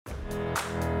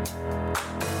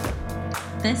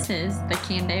This is the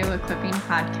Candeo Equipping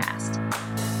Podcast.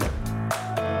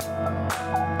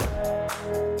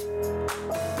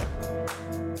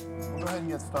 We'll go ahead and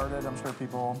get started. I'm sure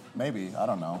people, maybe, I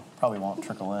don't know, probably won't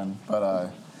trickle in.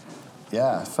 But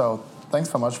yeah, so thanks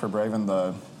so much for braving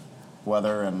the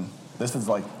weather. And this is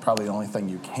like probably the only thing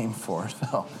you came for,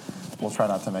 so we'll try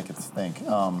not to make it stink.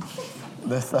 My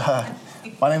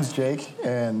name's Jake,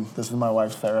 and this is my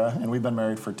wife, Sarah, and we've been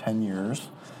married for 10 years.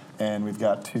 And we've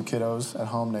got 2 kiddos at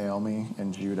home, Naomi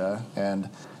and Judah. And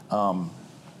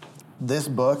this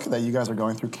book that you guys are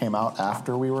going through came out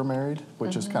after we were married,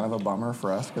 which is kind of a bummer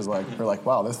for us because we're like,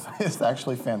 wow, this is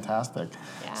actually fantastic.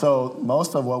 Yeah. So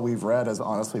most of what we've read has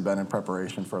honestly been in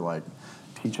preparation for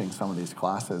teaching some of these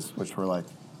classes, which we're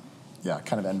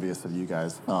kind of envious of you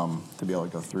guys to be able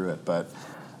to go through it. But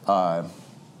so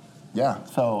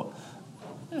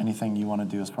anything you want to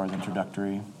do as far as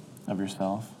introductory of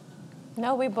yourself?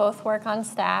 No, we both work on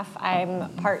staff.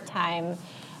 I'm part-time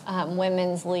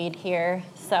women's lead here.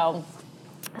 So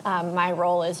my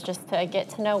role is just to get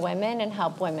to know women and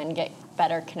help women get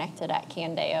better connected at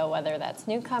Candeo, whether that's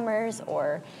newcomers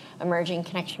or emerging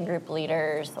connection group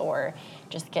leaders or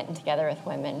just getting together with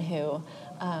women who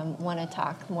want to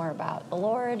talk more about the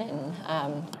Lord. And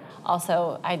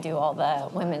also I do all the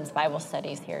women's Bible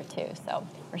studies here too. So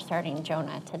we're starting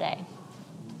Jonah today,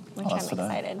 which I'm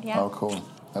excited. Yeah. Oh, cool.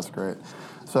 That's great.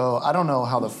 So I don't know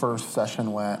how the first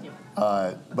session went,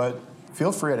 but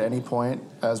feel free at any point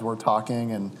as we're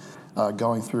talking and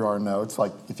going through our notes,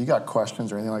 if you got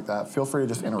questions or anything like that, feel free to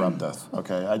just interrupt us,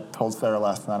 okay? I told Sarah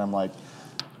last night, I'm like,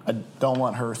 I don't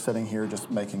want her sitting here just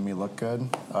making me look good,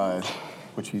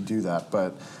 which you do that,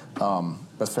 but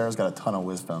Sarah's got a ton of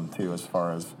wisdom, too, as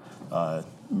far as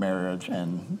marriage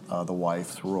and the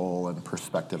wife's role and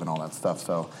perspective and all that stuff.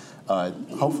 So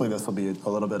hopefully this will be a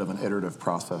little bit of an iterative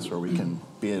process where we can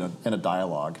be in a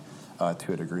dialogue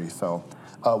to a degree. So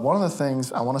one of the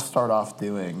things I want to start off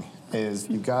doing is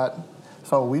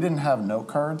so we didn't have note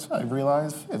cards, I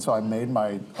realized, and so I made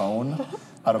my own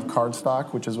out of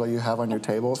cardstock, which is what you have on your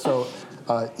table. So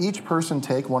each person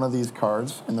take one of these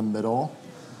cards in the middle.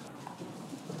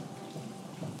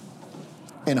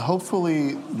 And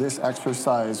hopefully this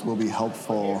exercise will be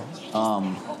helpful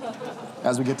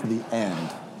as we get to the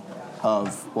end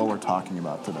of what we're talking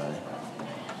about today.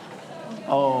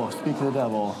 Oh, speak to the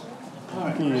devil. Look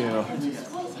at you.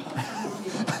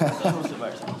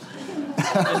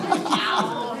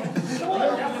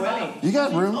 You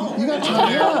got room? You got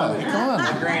time? Yeah, come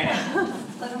on. Granted,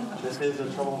 this is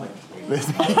a troublemaker.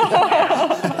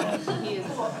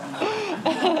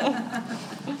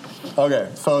 Okay,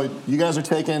 so you guys are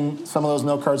taking some of those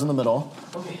note cards in the middle.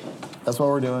 Okay. That's what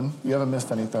we're doing. You haven't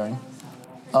missed anything.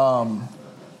 So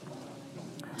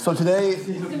today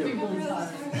we're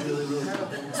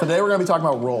going to be talking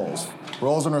about roles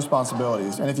and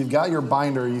responsibilities. And if you've got your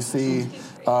binder, you see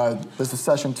this is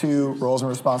session 2, roles and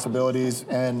responsibilities.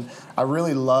 And I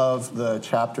really love the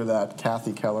chapter that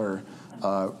Kathy Keller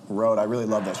wrote. I really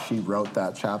love that she wrote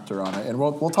that chapter on it. And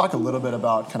we'll talk a little bit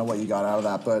about kind of what you got out of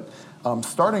that. But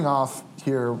starting off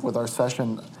here with our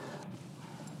session,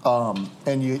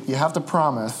 and you have to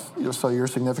promise, so your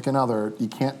significant other, you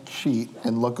can't cheat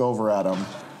and look over at them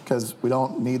because we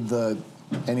don't need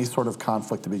any sort of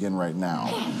conflict to begin right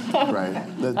now, right?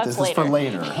 This is for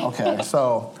later. Okay,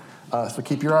 so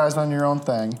keep your eyes on your own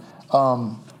thing.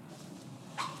 But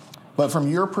from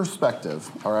your perspective,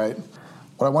 all right,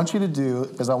 what I want you to do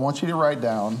is I want you to write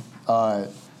down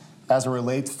as it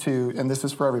relates to, and this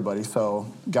is for everybody, so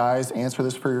guys, answer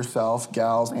this for yourself.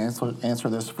 Gals, answer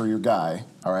this for your guy,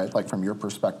 all right, from your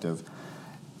perspective.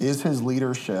 Is his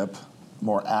leadership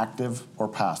more active or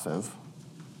passive?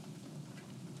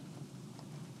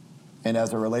 And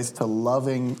as it relates to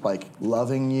loving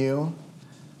you,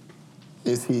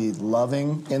 is he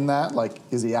loving in that?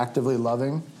 Is he actively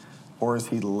loving? Or is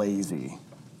he lazy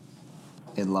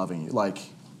in loving you?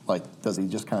 Does he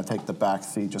just kind of take the back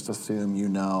seat, just assume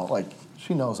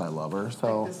she knows I love her,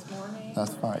 so this morning.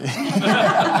 That's fine.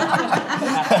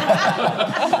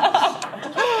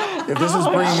 If this is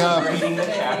bringing up, Reading the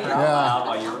chapter out loud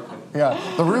while you're recording. Yeah,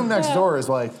 the room next door is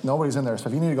nobody's in there, so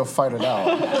if you need to go fight it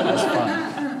out, that's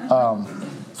fine.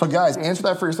 So guys, answer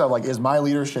that for yourself. Is my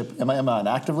leadership, am I an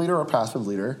active leader or a passive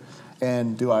leader?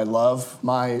 And do I love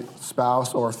my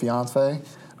spouse or fiance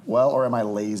well, or am I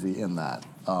lazy in that?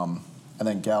 And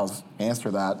then gals,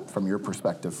 answer that from your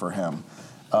perspective for him.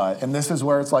 And this is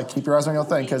where it's keep your eyes on your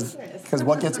thing, because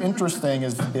what gets interesting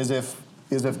is if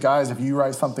guys, if you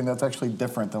write something that's actually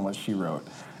different than what she wrote,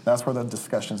 that's where the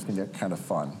discussions can get kind of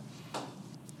fun.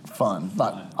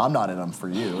 I'm not in them for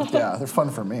you. Yeah, they're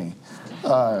fun for me.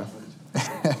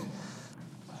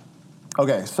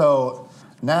 Okay, so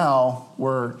now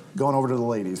we're going over to the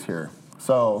ladies here.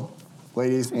 So,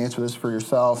 ladies, answer this for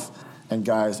yourself, and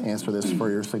guys, answer this for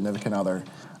your significant other.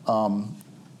 So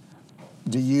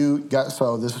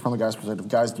this is from the guy's perspective.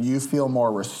 Guys, do you feel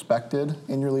more respected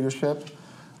in your leadership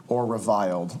or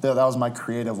reviled? That was my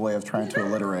creative way of trying to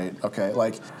alliterate. Okay,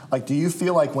 like do you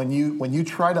feel like when you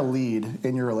try to lead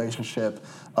in your relationship,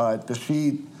 does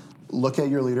she look at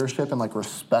your leadership and like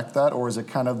respect that, or is it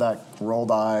kind of that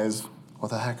rolled eyes, what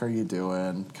the heck are you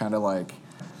doing? Kind of like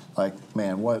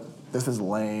man, this is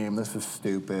lame, this is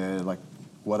stupid, like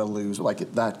what a loser, like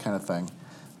that kind of thing.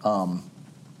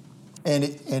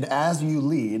 And as you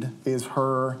lead, is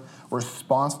her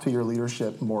response to your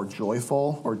leadership more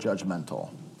joyful or judgmental?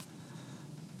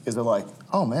 Is it like,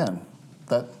 oh man,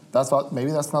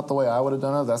 maybe that's not the way I would have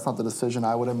done it, that's not the decision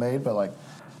I would have made, but like,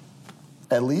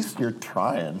 at least you're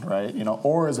trying, right?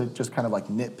 Or is it just kind of like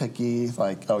nitpicky,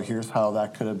 like, oh, here's how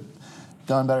that could have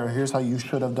done better, here's how you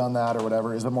should have done that, or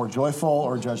whatever? Is it more joyful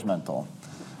or judgmental?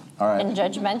 All right. And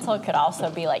judgmental could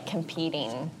also be like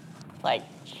competing, like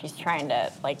she's trying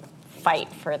to like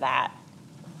fight for that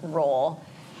role.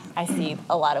 I see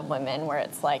a lot of women where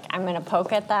it's like, I'm going to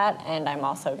poke at that, and I'm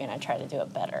also going to try to do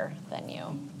it better than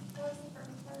you.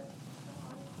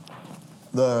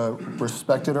 The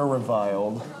respected or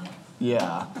reviled,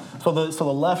 yeah. So the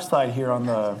left side here on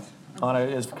it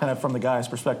is kind of from the guy's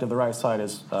perspective. The right side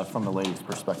is from the lady's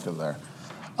perspective there.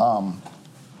 And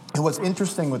what's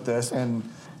interesting with this, and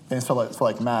so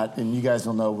like Matt, and you guys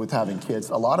will know with having kids,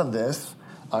 a lot of this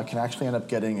can actually end up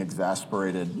getting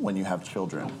exasperated when you have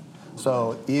children.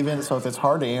 So if it's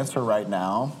hard to answer right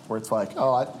now, where it's like,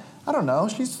 oh, I don't know,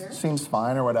 she seems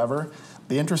fine or whatever.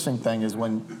 The interesting thing is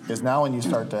now when you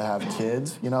start to have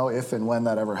kids, if and when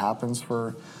that ever happens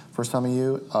for some of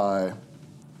you,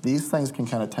 these things can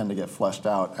kind of tend to get fleshed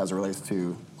out as it relates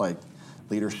to like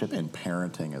leadership and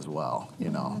parenting as well,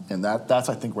 and that's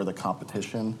I think where the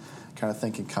competition kind of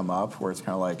thing can come up, where it's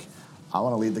kind of like, I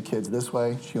want to lead the kids this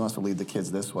way, she wants to lead the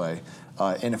kids this way,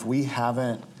 and if we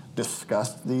haven't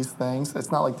discussed these things,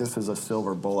 it's not like this is a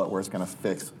silver bullet where it's going to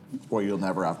fix where you'll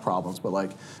never have problems, but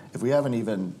like if we haven't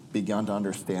even begun to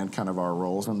understand kind of our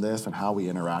roles in this and how we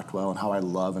interact well and how I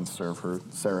love and serve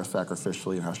Sarah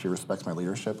sacrificially and how she respects my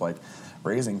leadership, like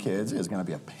raising kids is going to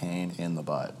be a pain in the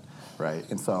butt, right?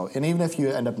 And even if you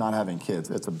end up not having kids,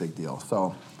 it's a big deal.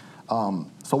 So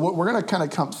we're going to kind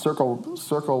of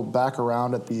circle back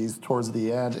around at these towards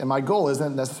the end. And my goal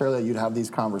isn't necessarily that you'd have these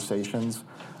conversations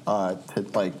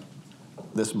like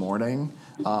this morning,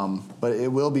 but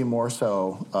it will be more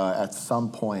so at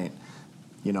some point,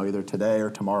 either today or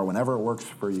tomorrow, whenever it works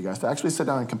for you guys, to actually sit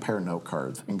down and compare note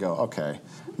cards and go, okay,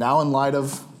 now in light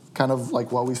of kind of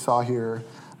like what we saw here,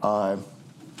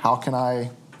 how can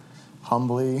I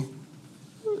humbly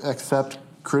accept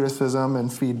criticism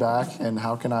and feedback, and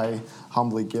how can I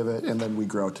humbly give it, and then we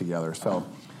grow together. So,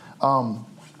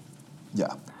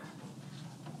 yeah.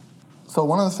 So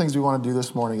one of the things we want to do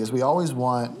this morning is we always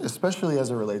want, especially as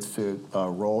it relates to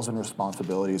roles and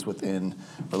responsibilities within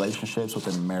relationships,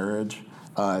 within marriage,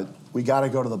 we got to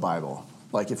go to the Bible.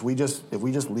 Like if we just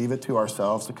leave it to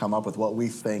ourselves to come up with what we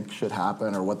think should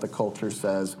happen or what the culture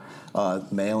says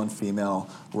male and female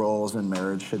roles in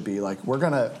marriage should be, like we're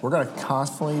gonna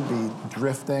constantly be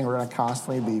drifting. We're gonna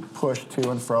constantly be pushed to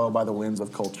and fro by the winds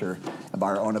of culture and by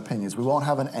our own opinions. We won't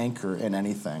have an anchor in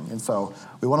anything, and so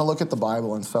we want to look at the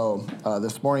Bible. And so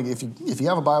this morning, if you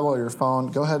have a Bible or your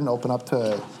phone, go ahead and open up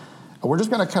to. We're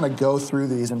just gonna kind of go through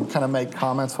these and kind of make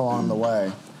comments along the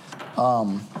way.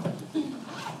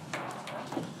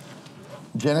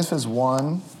 Genesis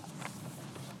 1,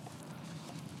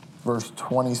 verse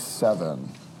 27.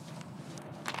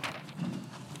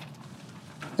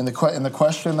 And the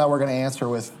question that we're going to answer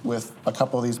with a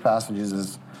couple of these passages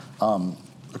is,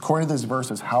 according to these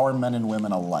verses, how are men and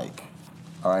women alike?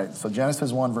 All right, so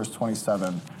Genesis 1, verse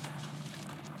 27.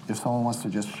 If someone wants to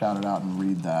just shout it out and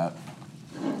read that,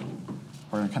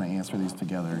 we're going to kind of answer these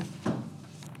together.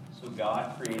 So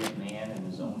God created man in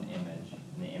his own image.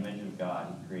 In the image of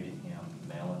God, he created him.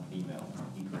 Male and female,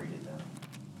 he created them.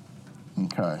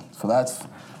 Okay, so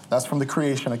that's from the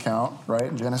creation account, right,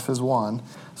 in Genesis 1.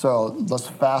 So let's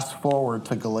fast forward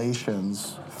to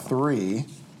Galatians 3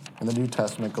 in the New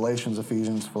Testament, Galatians,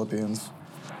 Ephesians, Philippians.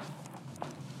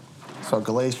 So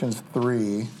Galatians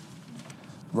 3,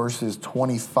 verses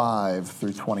 25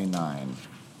 through 29.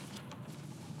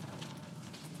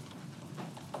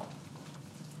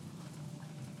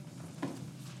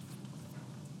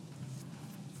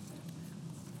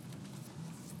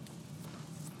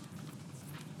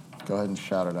 Go ahead and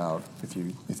shout it out if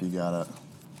you got it.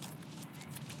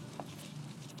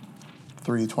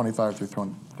 3:25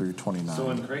 through 29. So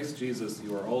in Christ Jesus,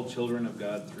 you are all children of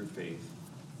God through faith.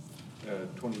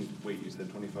 You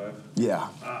said 25? Yeah.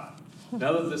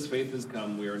 Now that this faith has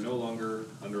come, we are no longer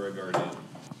under a guardian.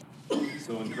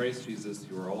 So in Christ Jesus,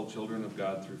 you are all children of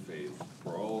God through faith.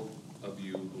 For all of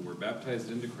you who were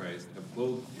baptized into Christ have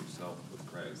clothed yourself with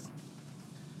Christ.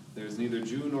 There is neither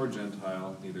Jew nor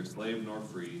Gentile, neither slave nor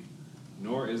free,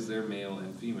 nor is there male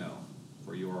and female,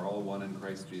 for you are all one in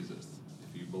Christ Jesus.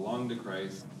 If you belong to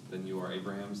Christ, then you are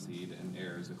Abraham's seed and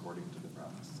heirs according to the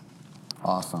promise.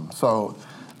 Awesome. So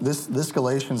this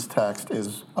Galatians text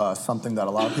is something that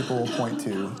a lot of people will point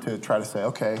to try to say,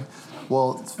 okay,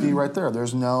 well, see right there,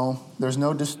 there's no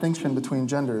distinction between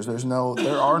genders.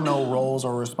 There are no roles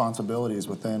or responsibilities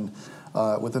within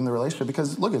the relationship,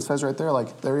 because look, it says right there,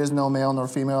 like, there is no male nor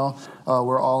female.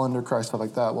 We're all under Christ, stuff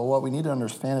like that. Well, what we need to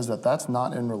understand is that that's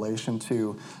not in relation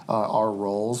to our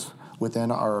roles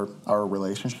within our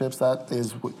relationships.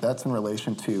 That's in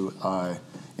relation to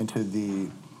into the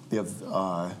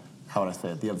how would I say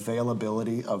it? The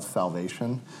availability of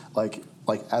salvation. Like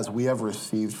as we have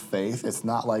received faith, it's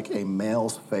not like a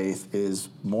male's faith is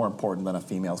more important than a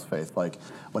female's faith. Like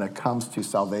when it comes to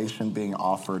salvation being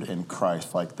offered in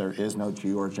Christ, like there is no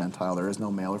Jew or Gentile, there is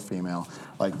no male or female.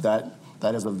 Like that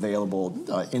is available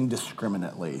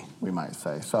indiscriminately, we might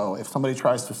say. So if somebody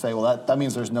tries to say, well, that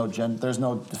means there's no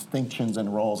distinctions in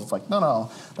roles, it's like,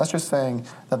 no, that's just saying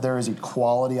that there is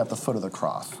equality at the foot of the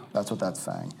cross. That's what that's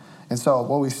saying. And so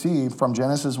what we see from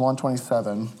Genesis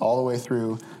 1:27 all the way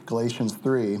through Galatians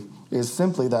 3 is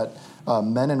simply that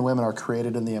men and women are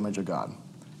created in the image of God.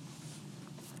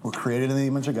 We're created in the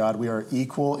image of God. We are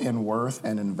equal in worth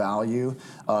and in value.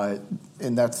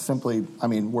 And that's simply,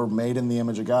 we're made in the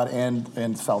image of God,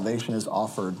 and salvation is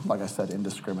offered, like I said,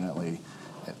 indiscriminately,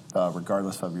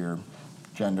 regardless of your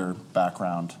gender,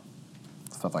 background,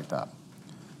 stuff like that.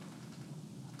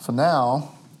 So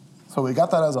we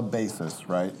got that as a basis,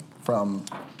 right?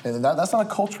 And that's not a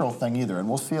cultural thing either. And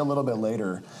we'll see a little bit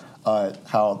later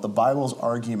how the Bible's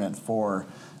argument for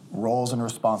roles and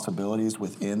responsibilities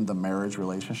within the marriage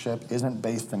relationship isn't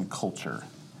based in culture.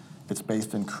 It's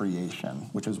based in creation,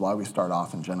 which is why we start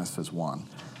off in Genesis 1.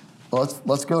 Well,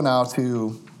 let's go now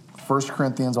to 1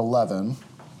 Corinthians 11.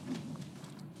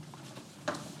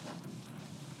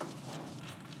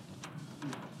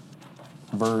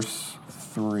 Verse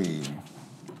 3.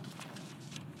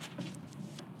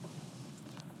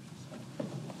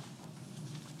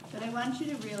 But I want you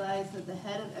to realize that the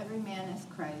head of every man is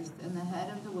Christ, and the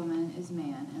head of the woman is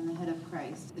man, and the head of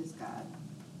Christ is God.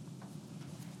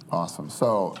 Awesome.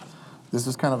 So this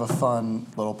is kind of a fun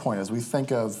little point as we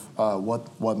think of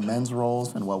what men's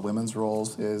roles and what women's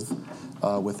roles is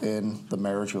within the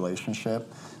marriage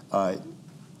relationship. Our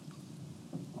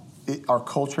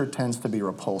culture tends to be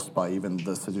repulsed by even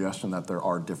the suggestion that there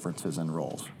are differences in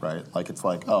roles, right? Like it's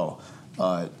like,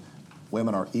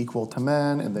 women are equal to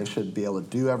men and they should be able to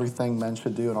do everything men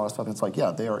should do and all that stuff. And it's like,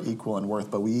 yeah, they are equal in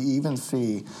worth. But we even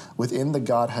see within the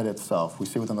Godhead itself, we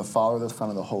see within the Father, the Son,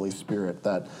 and the Holy Spirit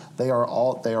that they are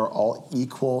all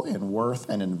equal in worth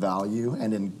and in value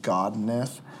and in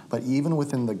godness. But even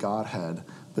within the Godhead,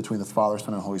 between the Father,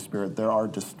 Son, and Holy Spirit, there are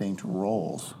distinct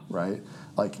roles, right?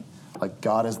 Like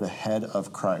God is the head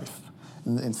of Christ.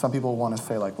 And some people want to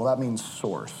say, like, well, that means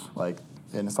source.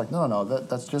 And it's like, no,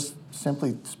 that's just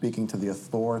simply speaking to the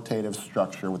authoritative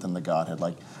structure within the Godhead.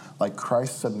 Like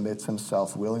Christ submits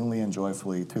himself willingly and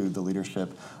joyfully to the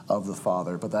leadership of the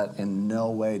Father, but that in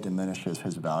no way diminishes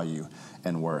his value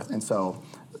and worth. And so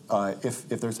if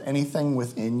there's anything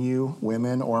within you,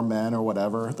 women or men or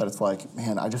whatever, that it's like,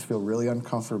 man, I just feel really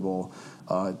uncomfortable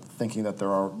thinking that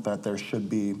there should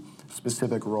be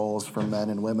specific roles for men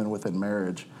and women within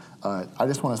marriage, I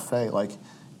just want to say, like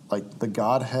the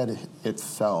Godhead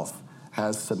itself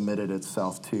has submitted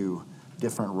itself to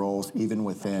different roles even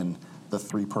within the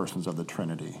three persons of the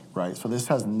Trinity, right? So this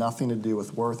has nothing to do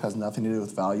with worth, has nothing to do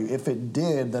with value. If it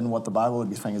did, then what the Bible would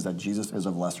be saying is that Jesus is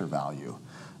of lesser value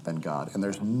than God. And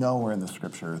there's nowhere in the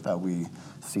Scripture that we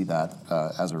see that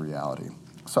as a reality.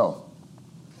 So,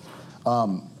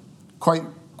 quite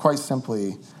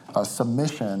simply,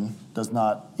 submission does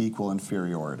not equal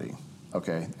inferiority,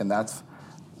 okay? And that's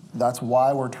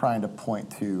why we're trying to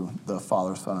point to the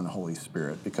Father, Son, and Holy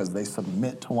Spirit, because they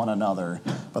submit to one another,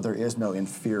 but there is no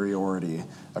inferiority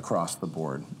across the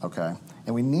board, okay?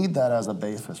 And we need that as a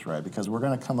basis, right? Because we're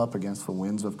going to come up against the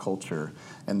winds of culture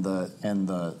and the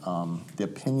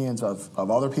opinions of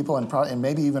other people and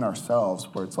maybe even ourselves,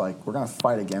 where it's like we're going to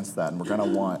fight against that, and we're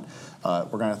going to want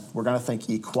we're going to think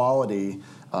equality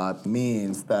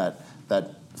means that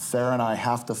Sarah and I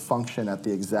have to function in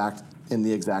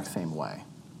the exact same way.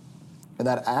 And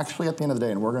that actually, at the end of the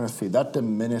day, and we're going to see, that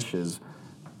diminishes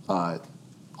our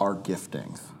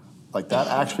giftings. Like, that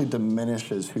actually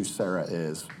diminishes who Sarah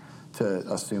is to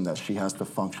assume that she has to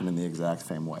function in the exact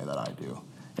same way that I do.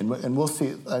 And we'll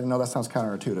see. I know that sounds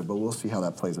counterintuitive, but we'll see how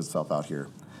that plays itself out here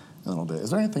in a little bit.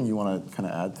 Is there anything you want to kind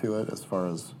of add to it as far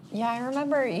as? Yeah, I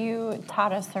remember you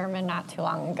taught a sermon not too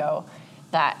long ago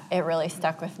that it really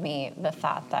stuck with me, the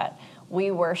thought that we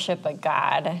worship a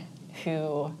God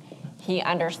who he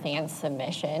understands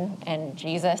submission, and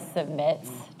Jesus submits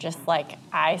just like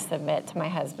I submit to my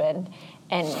husband,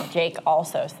 and Jake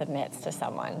also submits to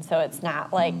someone. So it's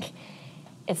not like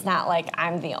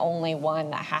I'm the only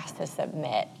one that has to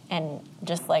submit. And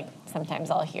just like sometimes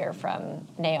I'll hear from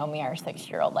Naomi, our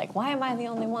 6-year-old, like, why am I the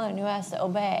only one who has to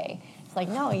obey? It's like,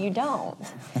 no, you don't.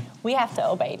 We have to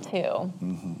obey too.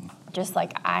 Mm-hmm. Just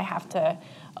like I have to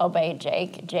obey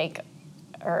Jake,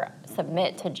 or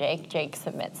submit to Jake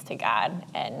submits to God.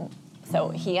 And so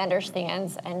he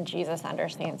understands and Jesus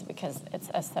understands because it's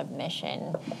a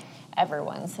submission.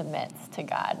 Everyone submits to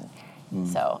God.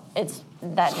 So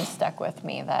that just stuck with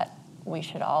me, that we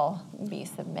should all be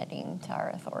submitting to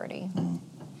our authority. And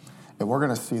we're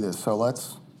going to see this. So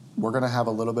we're going to have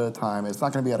a little bit of time. It's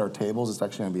not going to be at our tables. It's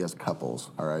actually going to be as couples,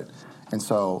 all right? And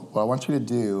so what I want you to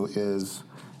do is,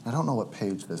 I don't know what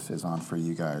page this is on for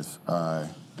you guys,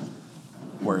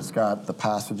 where it's got the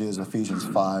passages, Ephesians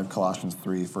 5, Colossians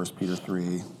 3, 1 Peter 3.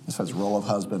 It says role of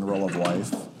husband, role of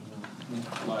wife.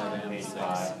 5 and 6.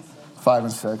 5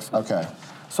 and 6, okay.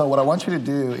 So what I want you to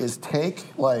do is take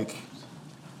like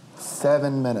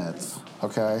 7 minutes,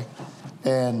 okay?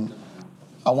 And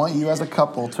I want you as a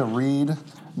couple to read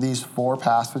these 4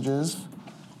 passages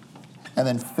and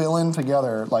then fill in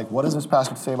together, like, what does this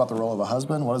passage say about the role of a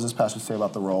husband? What does this passage say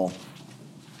about the role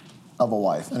of a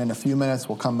wife? And in a few minutes,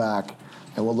 we'll come back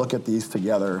and we'll look at these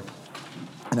together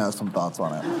and have some thoughts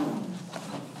on it.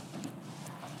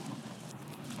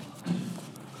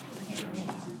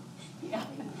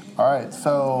 All right,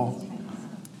 so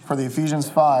for the Ephesians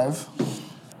 5,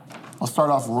 we'll start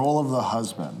off role of the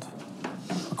husband,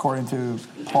 according to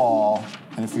Paul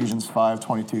in Ephesians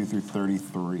 5:22 through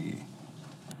 33.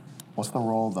 What's the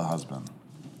role of the husband,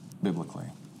 biblically?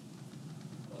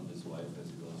 Love his wife as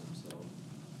he loves himself.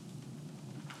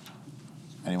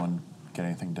 Anyone get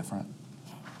anything different?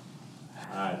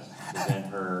 Present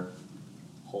her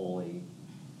holy,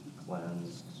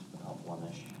 cleansed, without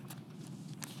blemish.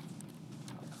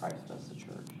 Christ does the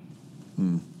church.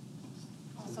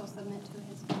 Also submit to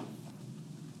his faith.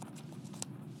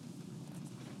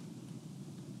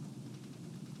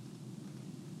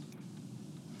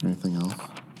 Anything else?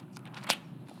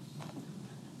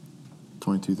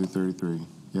 22 through 33.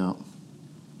 Yeah. It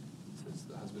says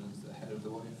the husband is the head of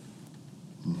the wife,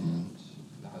 and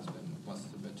the husband must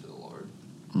submit to the Lord.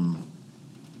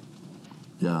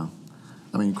 Yeah.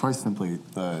 I mean, quite simply,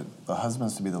 the husband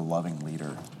is to be the loving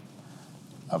leader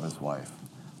of his wife.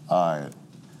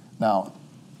 Now,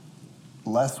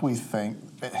 lest we think,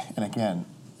 and again,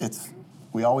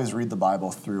 we always read the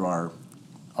Bible through our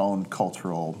own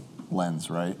cultural lens,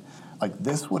 right? Like,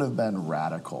 this would have been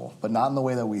radical, but not in the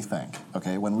way that we think,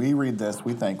 okay? When we read this,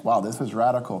 we think, wow, this is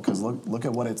radical, because look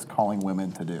at what it's calling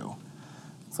women to do.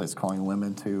 So it's calling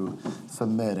women to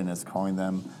submit, and it's calling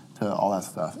them to all that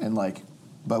stuff. And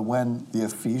but when the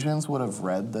Ephesians would have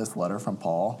read this letter from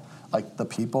Paul, like, the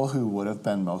people who would have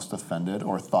been most offended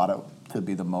or thought it to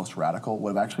be the most radical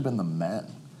would have actually been the men.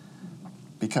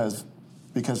 Because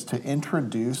to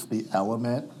introduce the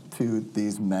element to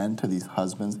these men, to these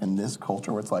husbands in this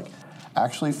culture where it's like,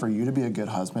 actually for you to be a good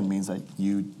husband means that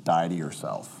you die to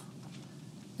yourself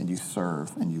and you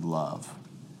serve and you love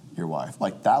your wife.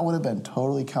 Like, that would have been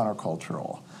totally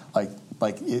countercultural.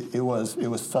 It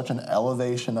was such an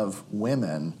elevation of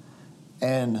women,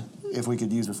 and if we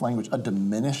could use this language, a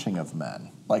diminishing of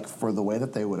men, like, for the way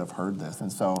that they would have heard this.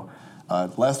 And so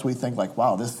lest we think like,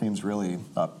 wow, this seems really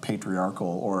patriarchal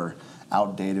or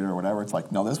outdated or whatever, it's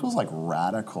like, no, this was like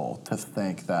radical to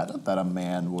think that a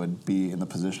man would be in the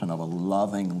position of a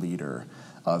loving leader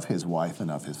of his wife and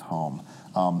of his home.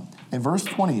 In verse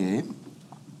 28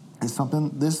 is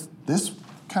something, this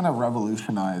kind of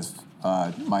revolutionized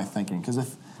my thinking, because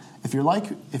if you're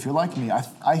like me,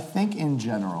 I think in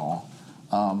general,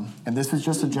 and this is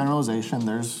just a generalization,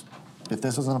 if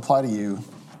this doesn't apply to you,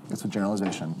 it's a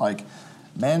generalization. Like,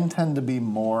 men tend to be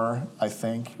more, I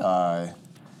think,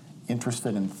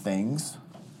 interested in things,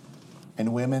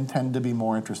 and women tend to be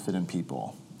more interested in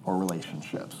people or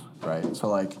relationships, right? So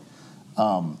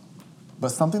but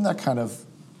something that kind of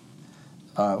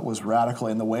was radical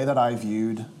in the way that I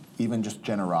viewed even just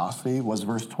generosity was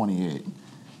verse 28.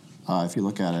 If you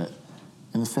look at it,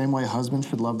 In the same way, husbands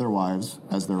should love their wives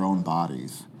as their own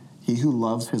bodies. He who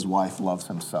loves his wife loves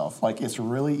himself. Like, it's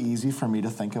really easy for me to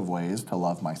think of ways to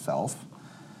love myself.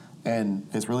 And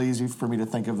it's really easy for me to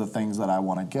think of the things that I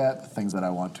want to get, the things that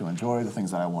I want to enjoy, the things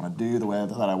that I want to do, the way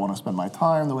that I want to spend my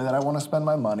time, the way that I want to spend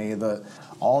my money,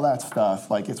 all that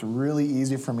stuff. Like, it's really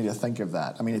easy for me to think of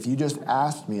that. I mean, if you just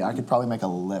asked me, I could probably make a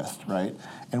list, right?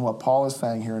 And what Paul is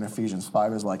saying here in Ephesians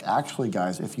 5 is like, actually,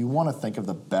 guys, if you want to think of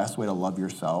the best way to love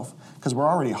yourself, because we're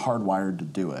already hardwired to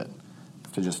do it,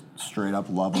 to just straight up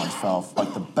love myself,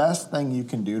 like the best thing you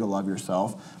can do to love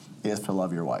yourself is to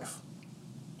love your wife.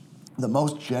 The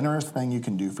most generous thing you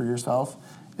can do for yourself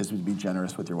is to be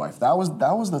generous with your wife. That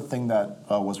was the thing that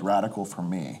was radical for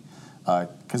me,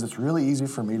 because it's really easy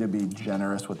for me to be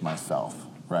generous with myself,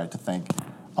 right? To think,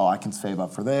 oh, I can save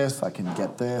up for this, I can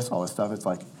get this, all this stuff. It's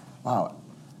like, wow.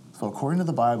 So according to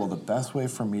the Bible, the best way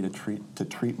for me to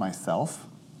treat myself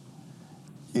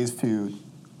is to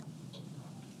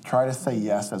try to say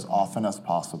yes as often as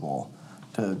possible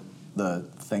to the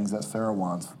things that Sarah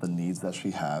wants, the needs that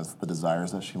she has, the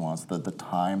desires that she wants, the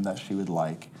time that she would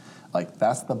like. Like,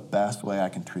 that's the best way I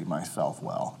can treat myself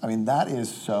well. I mean, that is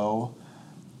so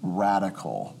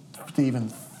radical to even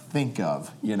think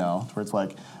of, where it's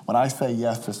like, when I say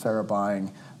yes to Sarah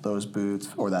buying those boots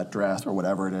or that dress or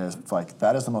whatever it is, it's like,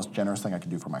 that is the most generous thing I can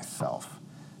do for myself,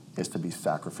 is to be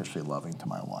sacrificially loving to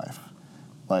my wife.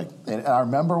 Like, and I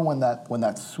remember when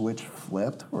that switch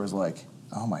flipped, where it was like,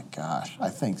 oh my gosh, I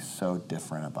think so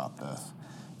different about this,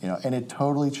 and it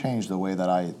totally changed the way that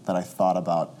I thought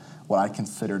about what I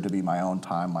considered to be my own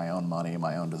time, my own money,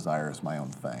 my own desires, my own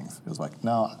things. It was like,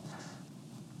 no,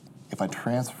 if I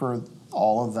transfer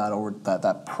all of that over,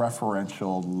 that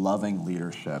preferential, loving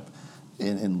leadership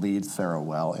and lead Sarah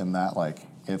well in that, like,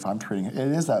 if I'm treating it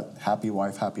is that happy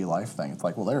wife, happy life thing. It's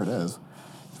like, well, there it is.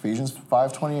 Ephesians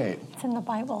 5:28. It's in the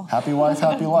Bible. Happy wife,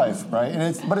 happy life, right? And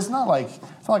it's not like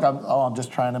I'm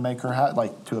just trying to make her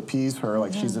to appease her,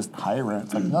 like she's this tyrant.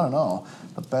 It's like, no.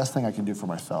 The best thing I can do for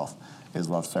myself is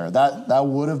love Sarah. That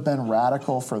would have been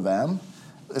radical for them,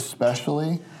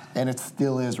 especially, and it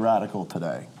still is radical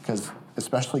today. Because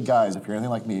especially guys, if you're anything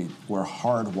like me, we're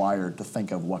hardwired to think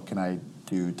of what can I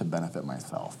do to benefit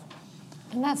myself.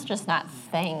 And that's just not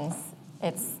things.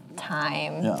 It's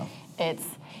time. Yeah. It's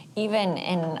even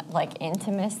in like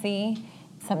intimacy,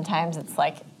 sometimes it's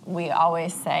like you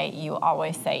always say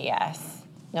yes,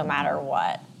 no matter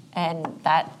what. And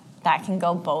that can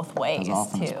go both ways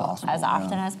too. As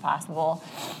often as possible.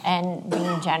 And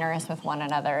being generous with one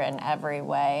another in every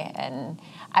way. And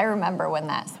I remember when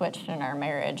that switched in our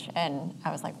marriage, and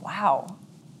I was like, wow,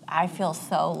 I feel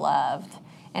so loved.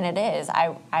 And it is.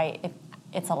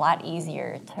 It's a lot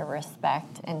easier to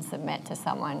respect and submit to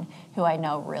someone who I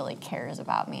know really cares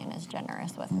about me and is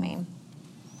generous with me.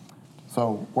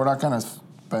 So we're not going to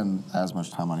spend as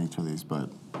much time on each of these, but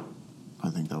I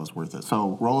think that was worth it.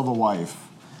 So, role of a wife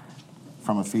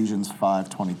from Ephesians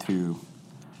 5:22 to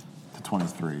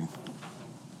 23.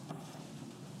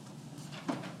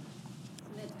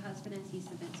 Submit to husband as he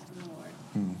submits to the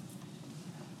Lord.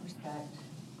 Respect.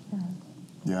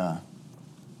 Yeah.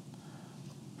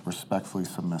 Respectfully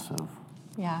submissive.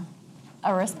 Yeah.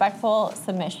 A respectful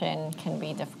submission can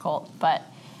be difficult, but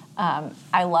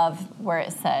I love where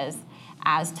it says,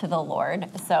 as to the Lord.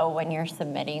 So when you're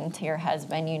submitting to your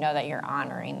husband, you know that you're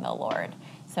honoring the Lord.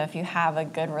 So if you have a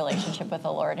good relationship with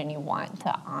the Lord and you want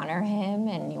to honor him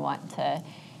and you want to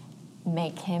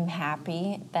make him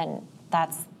happy, then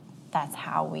that's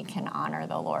how we can honor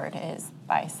the Lord, is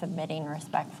by submitting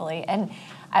respectfully. And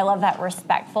I love that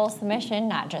respectful submission,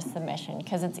 not just submission,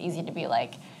 because it's easy to be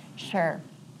like, sure,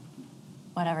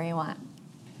 whatever you want.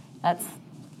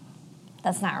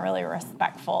 That's not really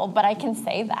respectful, but I can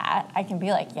say that. I can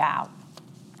be like, yeah,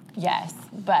 yes,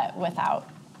 but without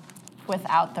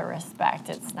the respect,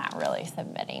 it's not really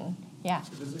submitting. Yeah.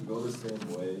 So does it go the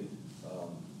same way?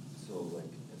 So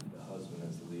like if the husband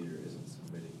as the leader isn't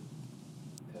submitting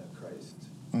to Christ,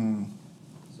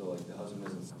 so like the husband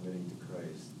isn't submitting to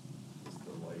Christ, it's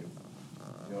the wife,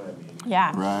 you know what I mean?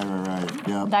 Yeah. Right.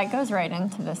 Yeah. That goes right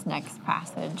into this next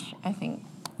passage, I think.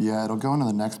 Yeah, it'll go into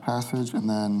the next passage, and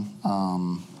then,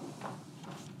 oh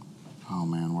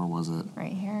man, where was it?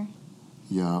 Right here.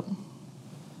 Yep.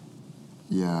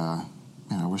 Yeah.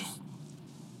 Man, I wish.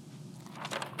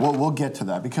 We'll get to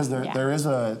that, because there is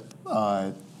a.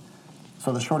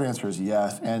 So the short answer is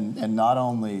yes, and not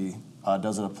only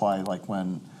does it apply like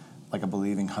when like a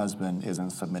believing husband isn't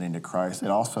submitting to Christ,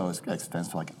 it also extends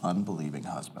to like unbelieving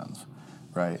husbands,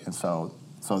 right? And so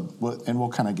we'll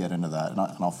kind of get into that, and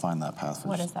I'll find that passage.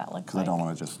 What does that look like? Because I don't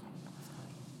want to just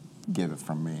give it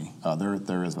from me.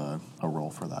 There is a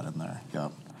role for that in there.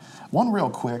 Yep. One real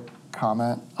quick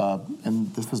comment,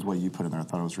 and this is what you put in there. I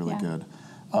thought it was really good.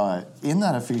 In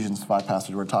that Ephesians 5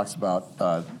 passage where it talks about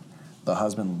the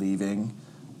husband leaving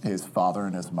his father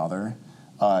and his mother,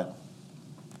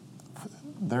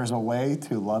 there's a way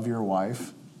to love your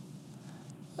wife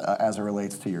as it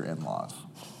relates to your in-laws.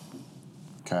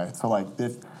 Okay, so like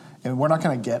and we're not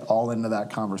going to get all into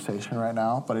that conversation right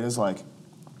now, but it is like,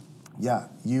 yeah,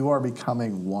 you are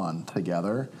becoming one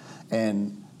together,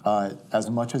 and as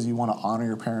much as you want to honor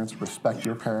your parents, respect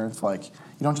your parents, like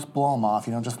you don't just blow them off,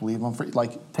 you don't just leave them free,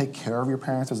 like take care of your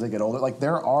parents as they get older. Like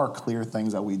there are clear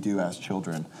things that we do as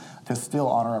children to still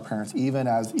honor our parents, even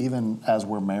as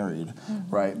we're married,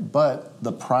 right? But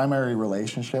the primary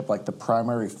relationship, like the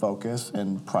primary focus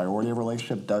and priority of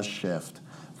relationship does shift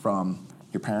from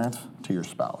your parents to your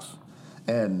spouse.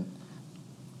 And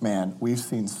man, we've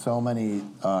seen so many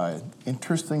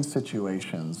interesting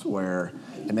situations where,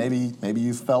 and maybe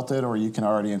you felt it or you can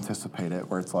already anticipate it,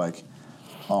 where it's like,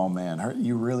 oh man,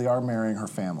 you really are marrying her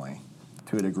family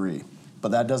to a degree.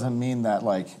 But that doesn't mean that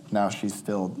like now she's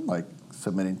still like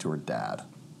submitting to her dad,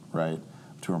 right?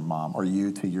 To her mom, or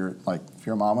you to your, like if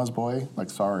you're a mama's boy, like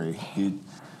sorry,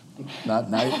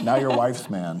 now your wife's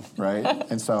man, right?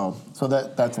 And so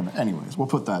that's in. Anyways, we'll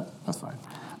put that aside.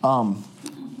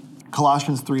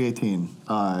 Colossians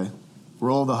 3:18,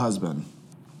 role of the husband.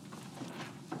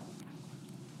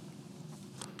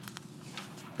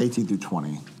 18 through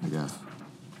 20, I guess.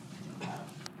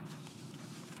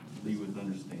 Lead with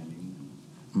understanding,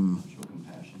 show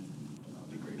compassion,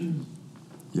 and be gracious.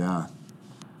 Yeah.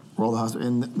 Role of the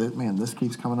husband, and man, this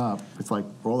keeps coming up. It's like,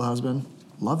 role of the husband,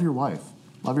 love your wife.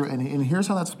 And here's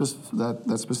how that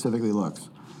specifically looks.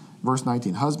 Verse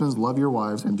 19, husbands, love your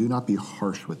wives and do not be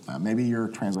harsh with them. Maybe your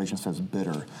translation says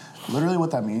bitter. Literally what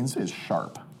that means is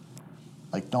sharp.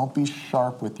 Like, don't be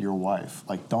sharp with your wife.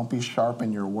 Like, don't be sharp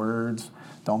in your words.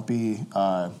 Don't be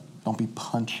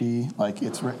punchy. Like,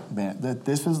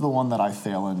 this is the one that I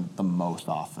fail in the most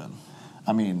often.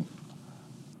 I mean,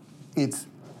 it's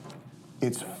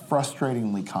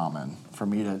frustratingly common for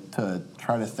me to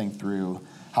try to think through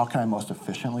how can I most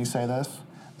efficiently say this,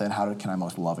 then can I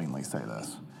most lovingly say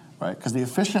this, right? Because the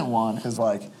efficient one is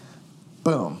like,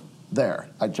 boom, there.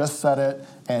 I just said it,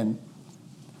 and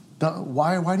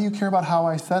why do you care about how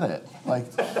I said it?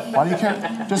 Like, why do you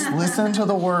care? Just listen to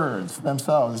the words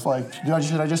themselves. Like,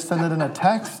 should I just send it in a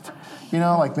text? You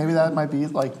know, like maybe that might be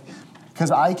like,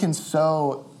 because I can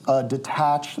so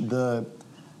detach the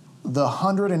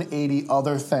 180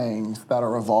 other things that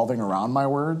are revolving around my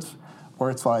words, where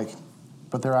it's like,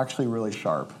 but they're actually really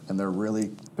sharp, and they're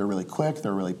really quick,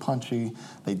 they're really punchy.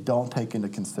 They don't take into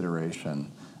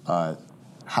consideration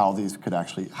how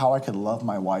I could love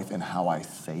my wife and how I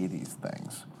say these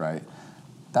things, right?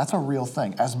 That's a real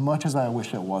thing, as much as I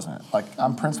wish it wasn't. Like,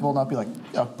 I'm principled, not be like,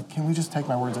 oh, can we just take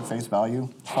my words at face value?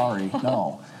 Sorry,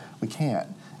 no, we can't.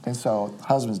 And so,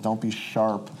 husbands, don't be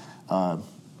sharp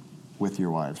with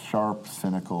your wives. Sharp,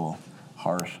 cynical,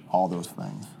 harsh, all those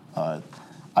things.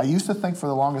 I used to think for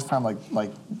the longest time,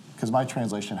 like, because my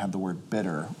translation had the word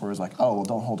bitter, where it was like, oh, well,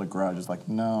 don't hold a grudge. It's like,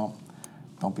 no,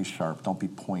 don't be sharp. Don't be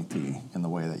pointy in the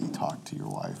way that you talk to your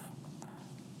wife.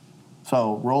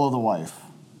 So, role of the wife.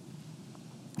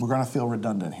 We're going to feel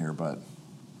redundant here, but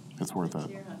it's worth it.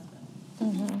 Your husband.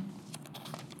 Mm-hmm.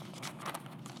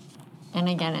 And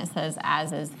again, it says,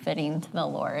 as is fitting to the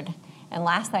Lord. And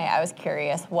last night I was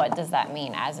curious, what does that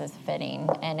mean, as is fitting?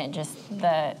 And it just,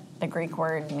 the Greek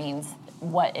word means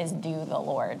what is due the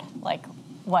Lord. Like,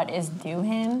 what is due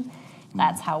him,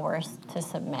 that's how we're to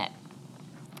submit.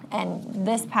 And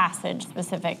this passage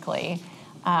specifically,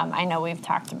 I know we've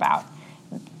talked about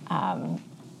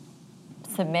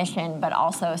submission, but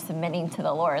also submitting to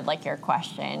the Lord, like your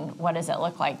question, what does it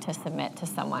look like to submit to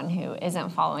someone who isn't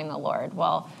following the Lord?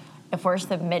 Well, if we're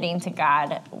submitting to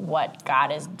God, what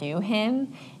God is due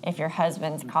him, if your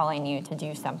husband's calling you to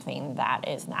do something that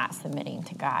is not submitting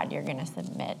to God, you're going to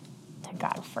submit to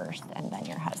God first and then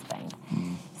your husband.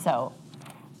 So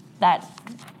that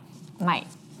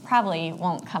probably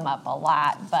won't come up a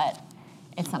lot, but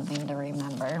it's something to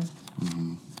remember.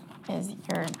 Is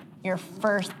your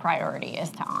first priority is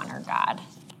to honor God.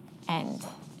 And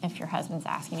if your husband's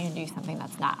asking you to do something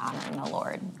that's not honoring the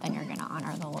Lord, then you're going to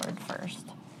honor the Lord first.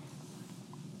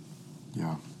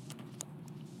 Yeah.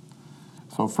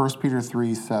 So 1 Peter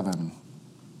 3:7.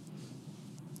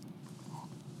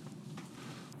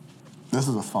 This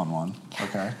is a fun one,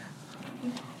 okay?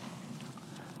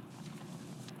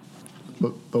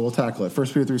 But we'll tackle it. 1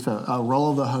 Peter 3:7.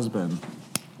 Role of the husband.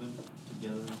 Live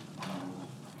together,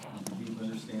 deep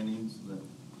understanding, so that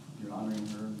you're honoring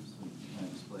her, so you can kind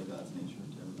of display God's nature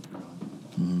to everyone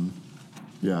around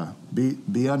you. Yeah.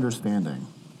 Be understanding.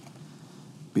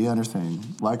 Be understanding.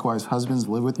 Likewise, husbands,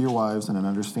 live with your wives in an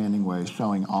understanding way,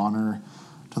 showing honor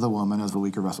to the woman as the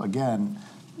weaker vessel. Again,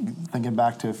 thinking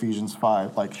back to Ephesians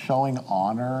 5, like showing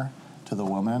honor to the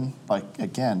woman, like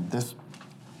again, this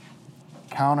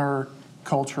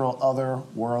counter-cultural,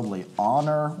 otherworldly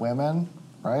honor women,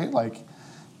 right? Like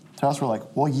to us, we're like,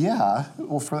 well, yeah,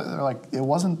 well, they're like, it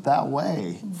wasn't that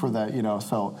way for that,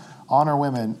 so honor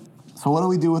women. So what do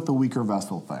we do with the weaker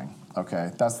vessel thing?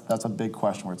 Okay, that's a big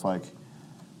question where it's like,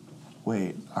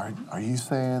 wait, are you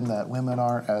saying that women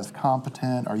aren't as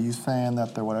competent? Are you saying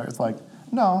that they're whatever? It's like,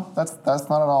 no, that's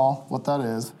not at all what that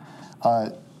is.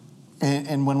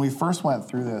 And when we first went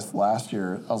through this last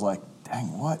year, I was like,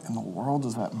 dang, what in the world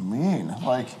does that mean?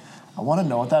 Like, I want to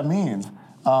know what that means.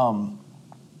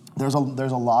 There's a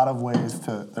lot of ways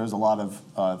there's a lot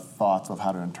of thoughts of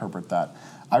how to interpret that.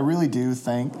 I really do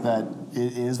think that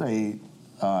it is a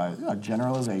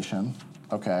generalization,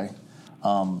 okay,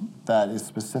 that is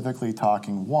specifically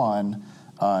talking one,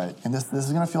 and this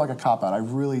is going to feel like a cop-out. I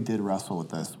really did wrestle with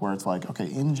this, where it's like, okay,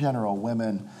 in general,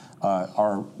 women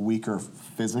are weaker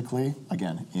physically.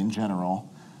 Again, in general.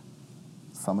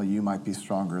 Some of you might be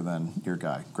stronger than your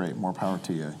guy. Great, more power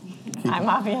to you. I'm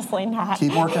obviously not.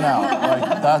 Keep working out.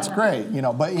 Like, that's great,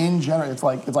 But in general, it's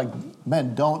like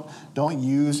men, don't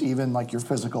use even like your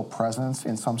physical presence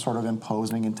in some sort of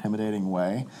imposing, intimidating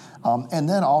way. And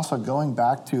then also going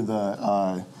back to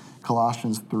the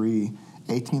Colossians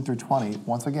 3:18 through 20.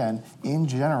 Once again, in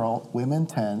general, women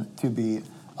tend to be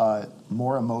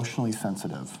more emotionally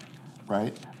sensitive,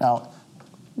 right? Now,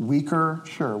 weaker,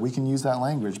 sure, we can use that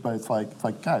language, but it's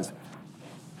like guys,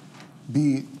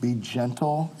 be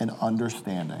gentle and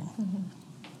understanding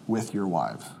with your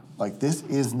wives. Like, this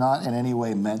is not in any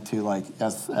way meant to like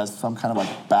as some kind of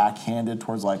like backhanded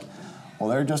towards like, well,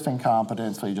 they're just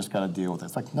incompetent, so you just got to deal with it.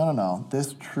 It's like, no.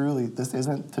 This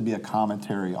isn't to be a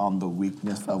commentary on the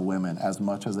weakness of women as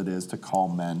much as it is to call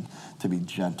men to be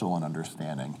gentle and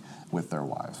understanding with their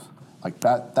wives. Like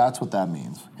that's what that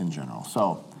means in general.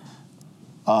 So.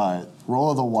 Role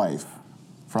of the wife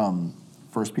from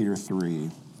 1 Peter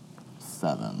 3:7.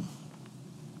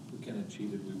 We kind of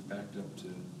cheated. We backed up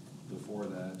to before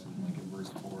that, and like in verse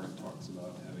 4, it talks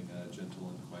about having a gentle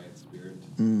and quiet spirit.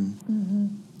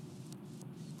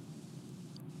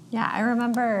 Yeah, I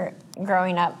remember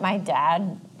growing up, my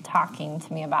dad talking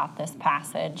to me about this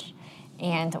passage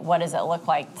and what does it look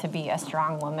like to be a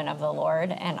strong woman of the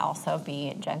Lord and also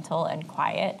be gentle and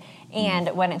quiet. And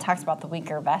when it talks about the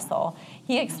weaker vessel,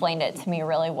 he explained it to me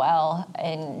really well.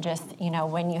 And just,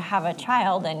 when you have a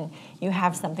child and you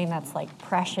have something that's like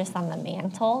precious on the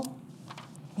mantle,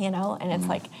 and it's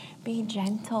like, be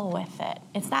gentle with it.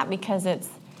 It's not because it's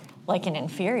like an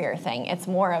inferior thing. It's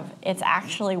more of, it's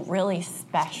actually really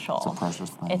special. It's a precious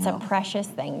thing. It's a precious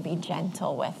thing. Be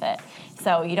gentle with it.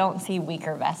 So you don't see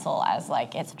weaker vessel as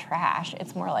like it's trash.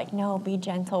 It's more like, no, be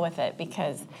gentle with it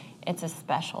because it's a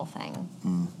special thing.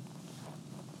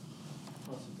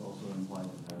 Plus, it's also implied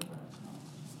in the paragraphs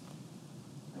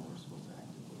that we're supposed to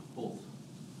actively, both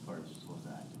parties are supposed to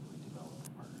actively develop a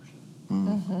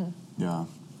partnership. Yeah.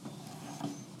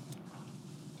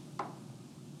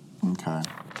 Okay.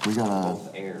 We got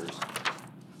Both heirs.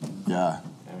 Yeah.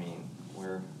 I mean,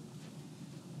 we're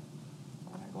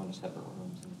not going to separate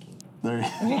rooms in the kingdom. There.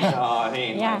 No, I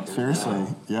mean, Yeah. like, there's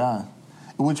Seriously. Yeah.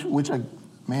 Which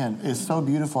man, it's so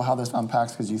beautiful how this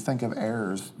unpacks, because you think of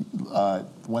heirs,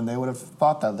 when they would have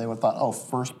thought that, they would have thought, oh,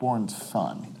 firstborn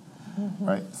son,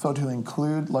 right? So to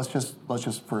include, let's just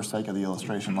for sake of the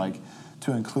illustration, like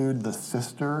to include the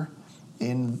sister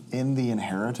in the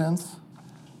inheritance,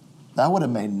 that would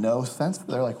have made no sense.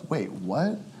 They're like, wait,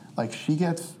 what? Like, she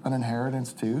gets an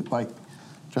inheritance too? Like,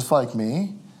 just like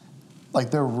me? Like,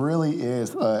 there really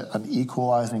is an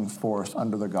equalizing force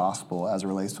under the gospel as it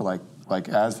relates to like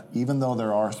as even though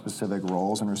there are specific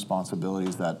roles and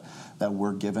responsibilities that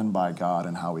we're given by God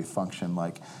and how we function,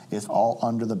 like it's all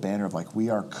under the banner of like we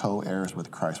are co-heirs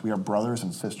with Christ. We are brothers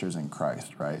and sisters in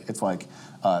Christ, right? It's like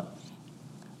I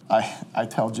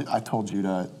told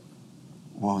Judah,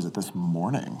 what was it, this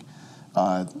morning?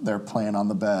 They're playing on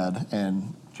the bed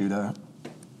and Judah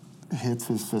hits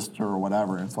his sister or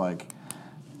whatever. It's like,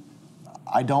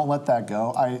 I don't let that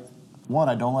go. I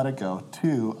don't let it go.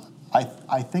 Two,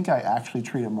 I think I actually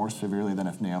treat it more severely than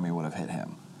if Naomi would have hit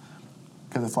him.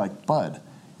 Because it's like, bud,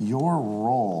 your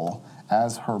role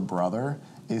as her brother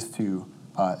is to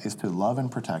love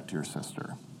and protect your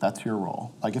sister. That's your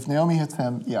role. Like if Naomi hits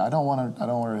him, yeah, I don't want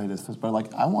her to hit his sister, but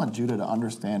like I want Judah to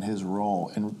understand his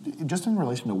role, and just in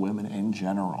relation to women in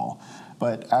general.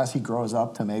 But as he grows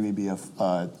up to maybe be a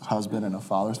husband and a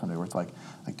father someday, where it's like,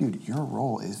 dude, your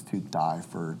role is to die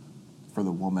for for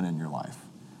the woman in your life.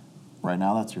 Right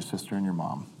now, that's your sister and your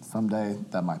mom. Someday,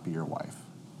 that might be your wife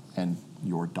and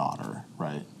your daughter,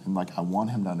 right? And like, I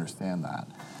want him to understand that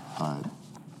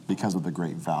because of the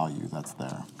great value that's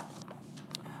there.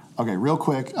 Okay, real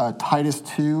quick, Titus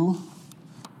 2,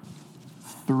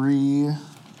 3,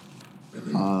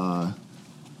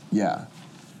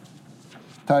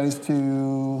 Titus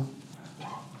 2,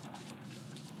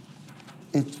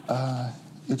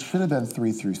 it should have been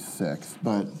 3 through 6,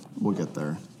 but we'll get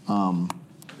there.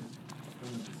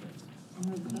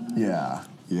 Yeah.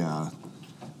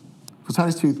 So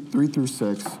Titus 2, 3 through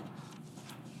 6.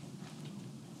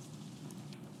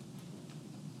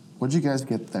 What'd you guys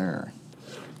get there?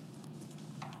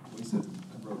 We said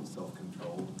I wrote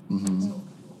self-control. Mm-hmm. Self-control.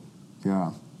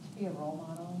 Yeah. Be a role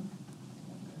model.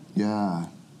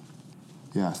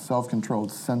 Yeah,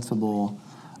 self-controlled, sensible.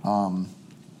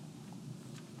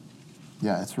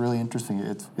 It's really interesting.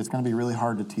 It's going to be really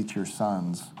hard to teach your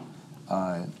sons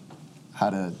how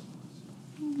to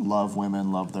love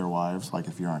women, love their wives, like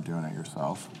if you aren't doing it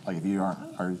yourself. Like if you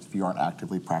aren't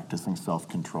actively practicing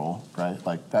self-control, right?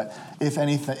 Like that. If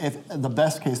anything, if the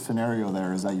best case scenario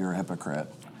there is that you're a hypocrite,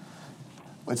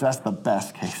 which that's the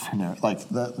best case scenario. Like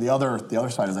the other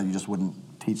side is that you just wouldn't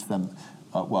teach them.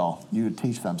 You would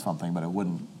teach them something, but it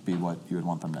wouldn't be what you would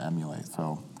want them to emulate.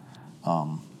 So,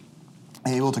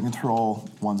 able to control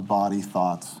one's body,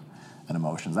 thoughts, and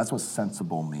emotions. That's what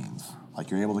sensible means. Like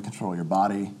you're able to control your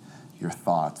body, your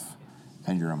thoughts,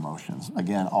 and your emotions.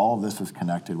 Again, all of this is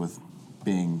connected with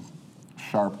being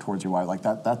sharp towards your wife. Like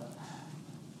that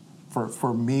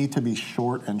for me to be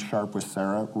short and sharp with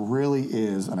Sarah really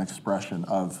is an expression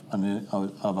of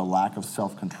a lack of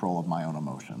self-control of my own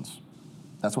emotions.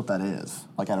 That's what that is,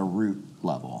 like at a root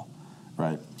level,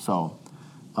 right? So,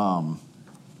 role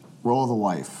of the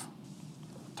wife,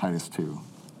 Titus 2.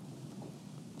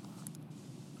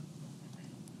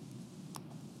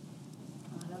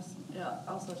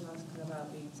 Also talks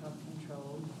about being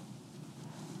self-controlled,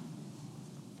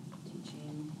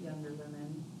 teaching younger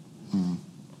women. Mm-hmm.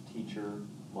 Teacher,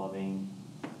 loving,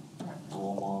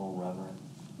 role model, reverent.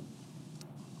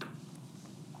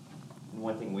 And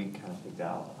one thing we kind of picked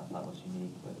out, I thought was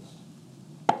unique,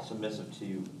 was submissive to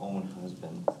your own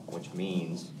husband, which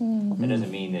means, it doesn't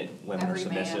mean that women are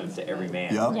submissive to every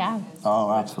man. Yep. Yeah.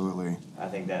 Oh, absolutely. I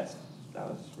think that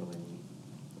was really neat.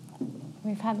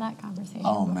 We've had that conversation.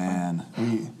 Oh, before. man.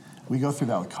 We go through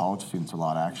that with college students a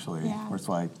lot, actually, where it's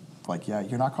like,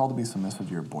 you're not called to be submissive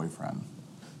to your boyfriend.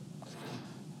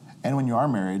 And when you are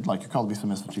married, like, you're called to be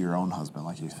submissive to your own husband,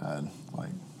 like you said.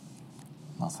 Like,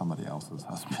 not somebody else's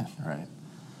husband, right?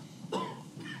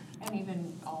 And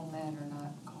even all men are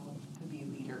not called to be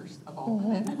leaders of all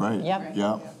women. Right. Yep.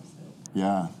 Yeah.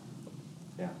 Yeah.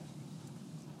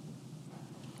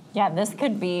 Yeah, this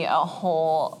could be a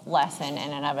whole lesson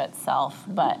in and of itself,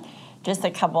 but just a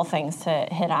couple things to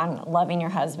hit on. Loving your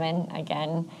husband,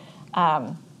 again.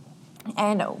 And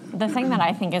the thing that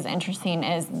I think is interesting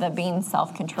is the being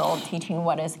self-controlled, teaching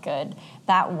what is good.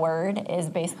 That word is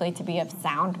basically to be of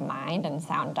sound mind and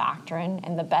sound doctrine,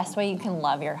 and the best way you can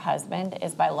love your husband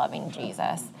is by loving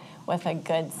Jesus with a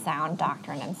good, sound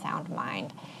doctrine and sound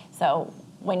mind. So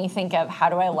when you think of how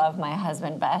do I love my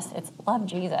husband best, it's love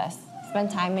Jesus. Spend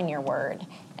time in your word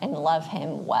and love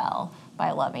him well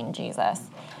by loving Jesus.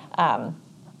 And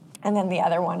then the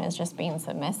other one is just being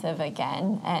submissive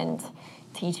again and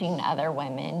teaching other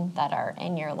women that are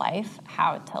in your life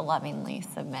how to lovingly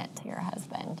submit to your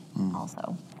husband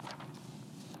also.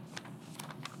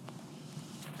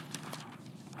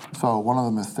 So one of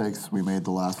the mistakes we made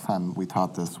the last time we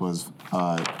taught this was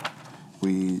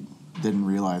we didn't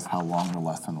realize how long the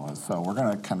lesson was. So we're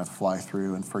going to kind of fly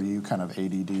through, and for you kind of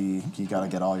ADD, you got to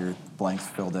get all your blanks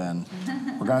filled in.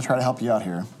 We're going to try to help you out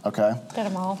here, okay? Get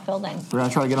them all filled in. We're going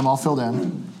to try to get them all filled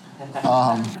in.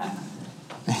 All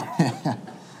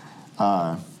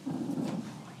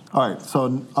right,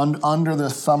 so under the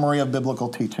summary of biblical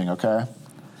teaching, okay?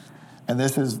 And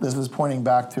this is pointing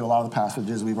back to a lot of the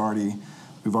passages we've already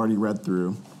read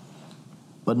through.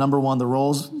 But number one, the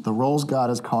roles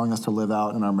God is calling us to live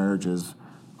out in our marriages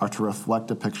are to reflect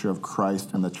a picture of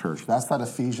Christ and the church. That's that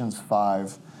Ephesians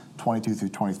 5, 22 through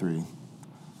 23.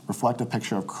 Reflect a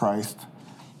picture of Christ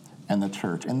and the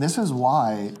church. And this is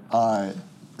why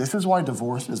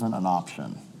divorce isn't an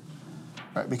option.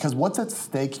 Right? Because what's at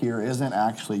stake here isn't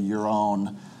actually your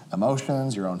own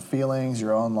emotions, your own feelings,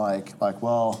 your own like,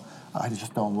 well, I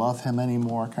just don't love him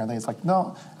anymore kind of thing. It's like,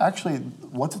 no, actually,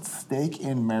 what's at stake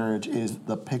in marriage is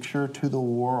the picture to the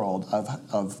world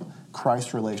of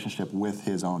Christ's relationship with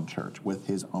his own church, with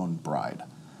his own bride,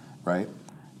 right?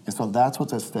 And so that's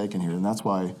what's at stake in here. And that's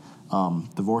why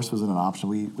divorce wasn't an option.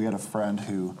 We had a friend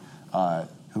who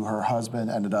her husband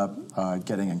ended up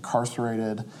getting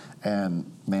incarcerated,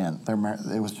 and man,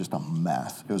 it was just a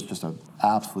mess. It was just an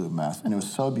absolute mess, and it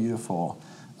was so beautiful.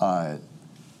 And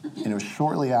it was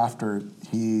shortly after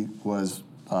he was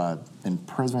in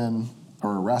prison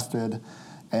or arrested,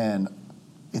 and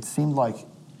it seemed like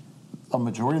a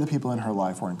majority of the people in her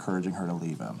life were encouraging her to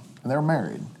leave him. And they were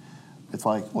married. It's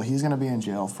like, well, he's going to be in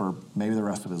jail for maybe the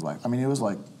rest of his life. I mean, it was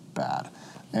like bad.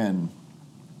 And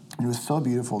it was so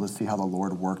beautiful to see how the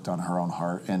Lord worked on her own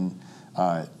heart. And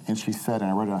she said, and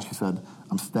I wrote it down, she said,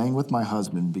 I'm staying with my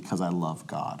husband because I love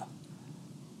God.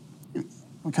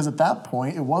 Because at that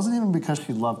point, it wasn't even because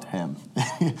she loved him.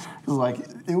 It was like,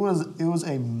 it was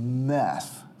a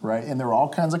mess, right? And there were all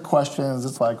kinds of questions.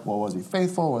 It's like, well, was he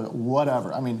faithful?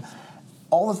 Whatever. I mean,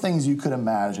 all the things you could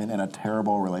imagine in a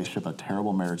terrible relationship, a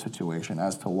terrible marriage situation,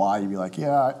 as to why you'd be like,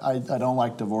 yeah, I don't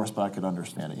like divorce, but I could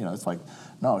understand it. You know, it's like,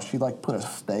 no, she like put a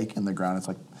stake in the ground. It's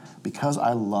like, because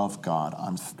I love God,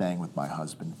 I'm staying with my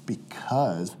husband,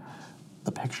 because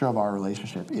the picture of our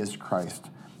relationship is Christ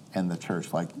and the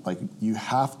church. Like you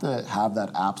have to have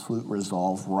that absolute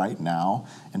resolve right now,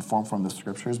 informed from the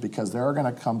scriptures, because there are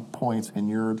going to come points in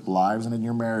your lives and in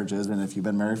your marriages, and if you've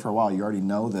been married for a while, you already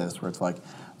know this, where it's like,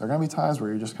 there are going to be times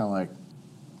where you're just kind of like,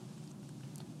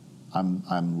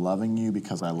 I'm loving you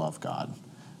because I love God,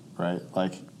 right?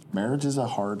 Like, marriage is a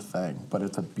hard thing, but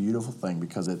it's a beautiful thing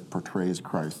because it portrays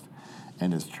Christ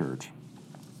and his church.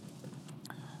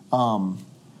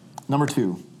 Number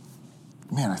 2.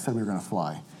 Man, I said we were going to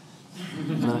fly.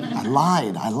 I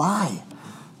lied.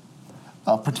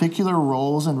 Particular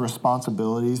roles and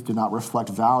responsibilities do not reflect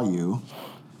value,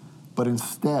 but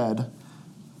instead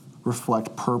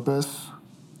reflect purpose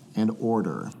and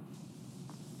order.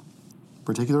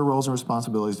 Particular roles and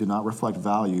responsibilities do not reflect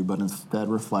value, but instead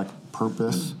reflect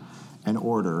purpose and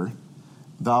order.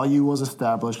 Value was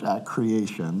established at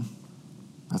creation.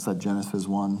 That's at Genesis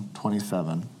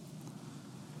 1:27.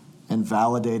 And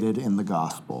validated in the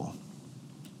gospel.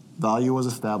 Value was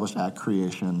established at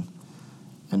creation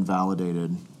and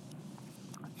validated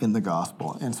in the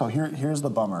gospel. And so here's the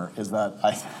bummer, is that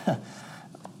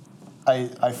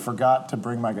I forgot to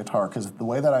bring my guitar, because the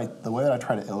way that I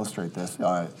try to illustrate this,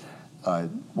 what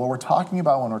we're talking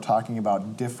about when we're talking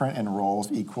about different in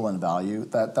roles, equal in value,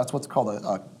 that's what's called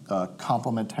a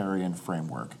complementarian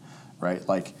framework, right?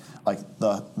 Like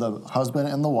the husband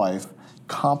and the wife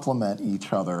complement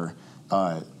each other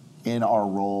in our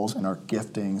roles and our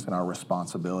giftings and our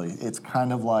responsibility. It's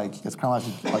kind of like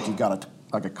you got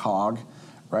a cog,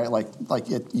 right?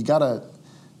 You gotta.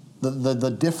 The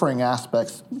differing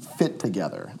aspects fit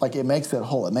together. Like, it makes it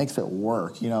whole. It makes it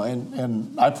work, you know.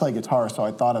 And I play guitar, so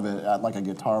I thought of it at like a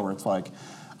guitar where it's like,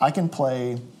 I can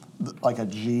play like a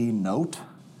G note,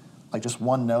 like just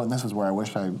one note. And this is where I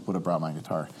wish I would have brought my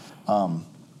guitar.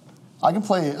 I can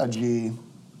play a G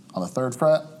on the 3rd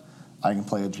fret. I can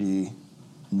play a G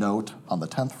note on the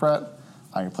 10th fret.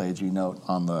 I can play a G note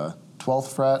on the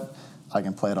 12th fret. I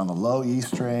can play it on the low E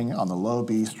string, on the low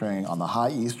B string, on the high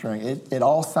E string. It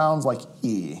all sounds like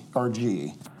E or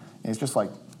G. And it's just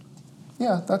like,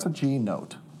 yeah, that's a G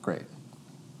note. Great.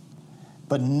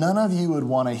 But none of you would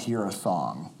want to hear a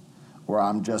song where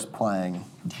I'm just playing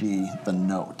G, the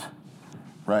note,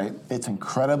 right? It's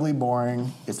incredibly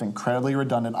boring. It's incredibly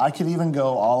redundant. I could even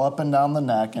go all up and down the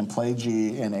neck and play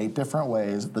G in 8 different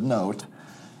ways, the note,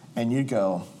 and you'd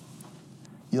go,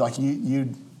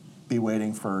 you'd be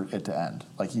waiting for it to end.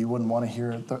 Like, you wouldn't want to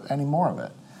hear any more of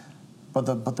it.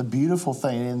 But the beautiful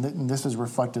thing, and this is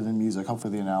reflected in music,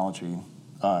 hopefully the analogy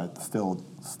still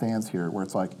stands here, where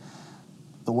it's like,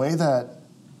 the way that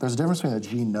there's a difference between a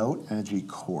G note and a G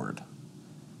chord.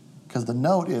 Because the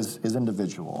note is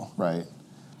individual, right?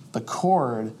 The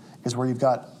chord is where you've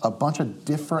got a bunch of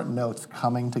different notes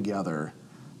coming together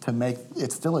to make,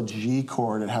 it's still a G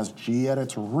chord. It has G at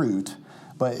its root,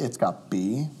 but it's got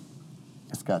B,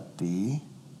 it's got D,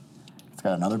 it's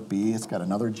got another B, it's got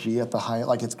another G at the high.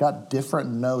 Like, it's got different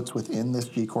notes within this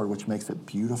G chord, which makes it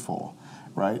beautiful,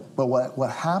 right? But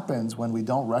what happens when we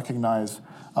don't recognize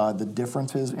the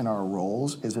differences in our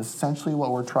roles is essentially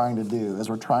what we're trying to do, is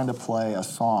we're trying to play a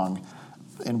song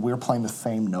and we're playing the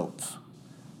same notes.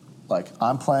 Like,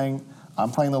 I'm playing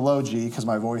the low G because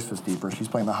my voice is deeper. She's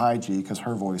playing the high G because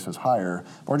her voice is higher.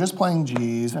 We're just playing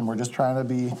Gs, and we're just trying to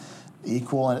be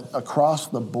equal and across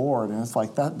the board. And it's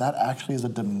like that actually is a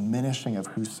diminishing of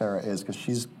who Sarah is, because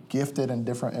she's gifted in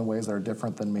ways that are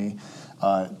different than me.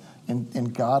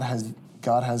 And God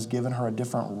has given her a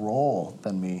different role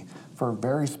than me for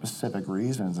very specific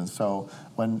reasons. And so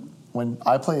when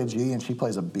I play a G and she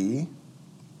plays a B,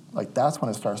 like that's when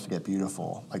it starts to get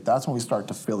beautiful. Like that's when we start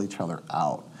to fill each other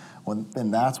out.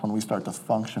 And that's when we start to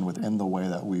function within the way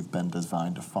that we've been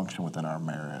designed to function within our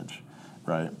marriage,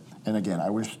 right? And again, I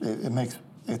wish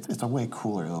it's a way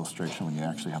cooler illustration when you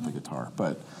actually have the guitar.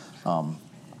 But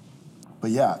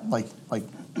yeah, like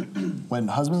when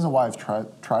husbands and wives try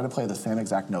to play the same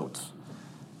exact notes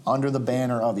under the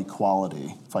banner of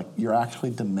equality, it's like you're actually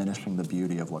diminishing the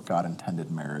beauty of what God intended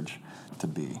marriage to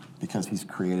be, because he's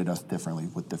created us differently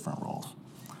with different roles.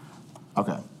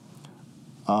 Okay.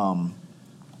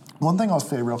 One thing I'll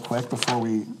say real quick before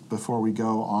we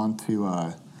go on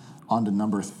to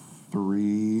number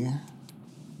 3.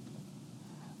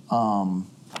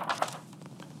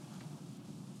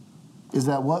 Is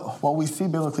that what we see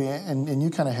biblically, and you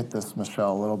kind of hit this,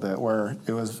 Michelle, a little bit, where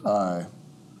it was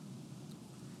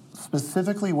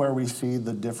specifically where we see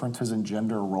the differences in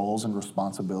gender roles and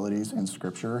responsibilities in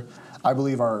Scripture, I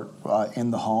believe are in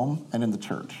the home and in the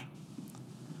church.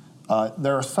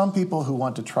 There are some people who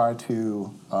want to try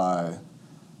to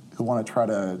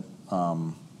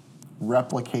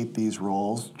replicate these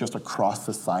roles just across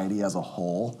society as a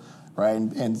whole, right?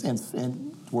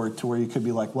 And where you could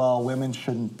be like, well, women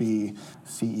shouldn't be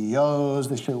CEOs,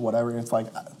 they should whatever. And it's like,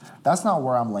 that's not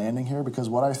where I'm landing here, because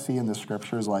what I see in the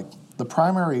Scripture is like the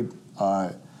primary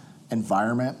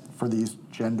environment for these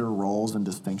gender roles and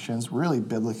distinctions, really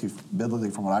biblically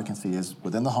from what I can see, is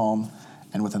within the home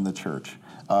and within the church.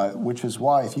 Which is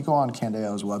why if you go on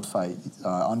Candeo's website,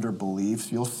 under beliefs,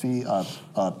 you'll see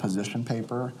a position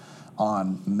paper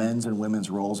on men's and women's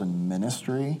roles in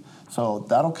ministry. So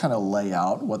that'll kind of lay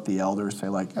out what the elders say,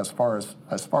 like as far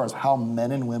as how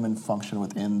men and women function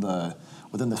within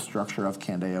the structure of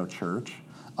Candeo Church.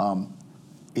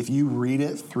 If you read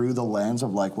it through the lens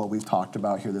of like what we've talked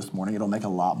about here this morning, it'll make a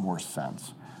lot more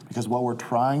sense. Because what we're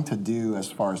trying to do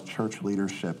as far as church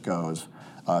leadership goes,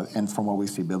 and from what we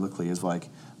see biblically, is like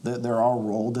there are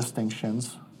role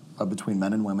distinctions between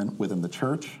men and women within the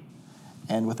church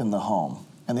and within the home.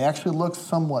 And they actually look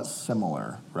somewhat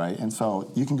similar, right? And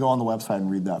so you can go on the website and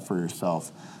read that for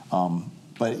yourself.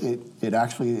 But it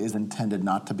actually is intended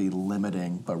not to be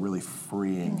limiting, but really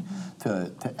freeing,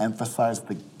 to emphasize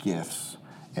the gifts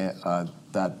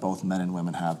that both men and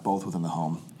women have, both within the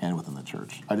home and within the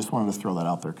church. I just wanted to throw that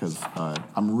out there because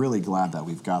I'm really glad that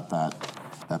we've got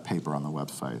that paper on the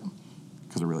website,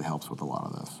 because it really helps with a lot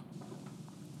of this.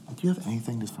 Do you have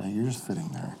anything to say? You're just sitting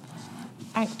there.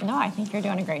 No, I think you're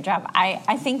doing a great job.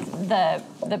 I think the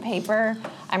paper,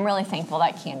 I'm really thankful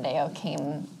that Candeo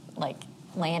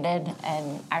landed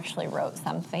and actually wrote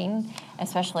something,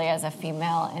 especially as a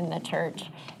female in the church,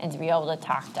 and to be able to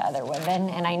talk to other women.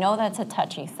 And I know that's a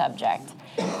touchy subject,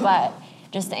 but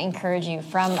just to encourage you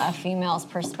from a female's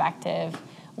perspective,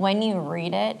 when you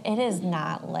read it, it is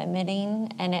not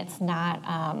limiting, and it's not,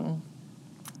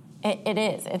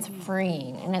 it's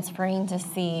freeing, and it's freeing to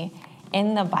see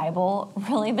in the Bible,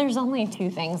 really, there's only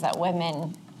 2 things that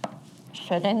women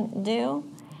shouldn't do,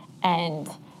 and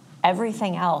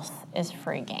everything else is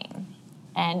free game.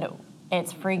 And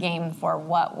it's free game for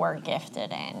what we're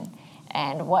gifted in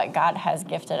and what God has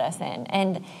gifted us in.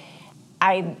 And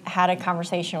I had a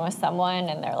conversation with someone,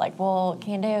 and they're like, well,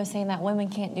 Candeo's saying that women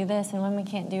can't do this and women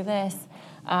can't do this.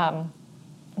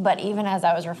 But even as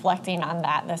I was reflecting on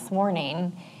that this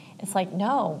morning, it's like,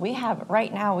 no,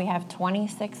 right now we have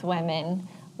 26 women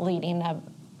leading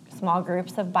small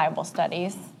groups of Bible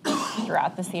studies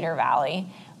throughout the Cedar Valley.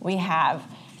 We have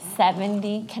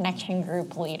 70 connection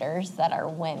group leaders that are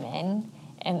women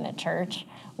in the church.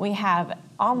 We have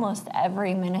almost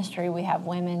every ministry we have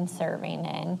women serving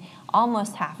in.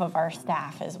 Almost half of our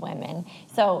staff is women.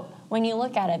 So when you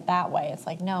look at it that way, it's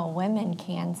like, no, women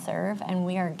can serve, and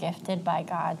we are gifted by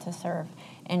God to serve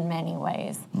in many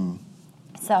ways.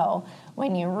 So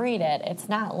when you read it, it's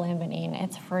not limiting,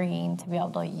 it's freeing to be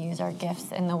able to use our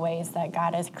gifts in the ways that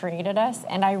God has created us.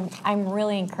 And I'm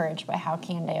really encouraged by how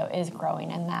Candeo is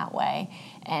growing in that way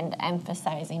and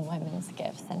emphasizing women's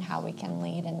gifts and how we can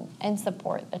lead and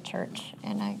support the church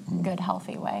in a good,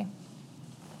 healthy way.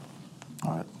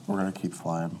 All right, we're going to keep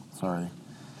flying. Sorry.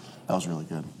 That was really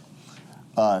good.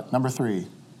 Number 3,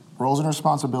 roles and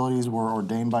responsibilities were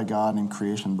ordained by God in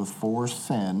creation before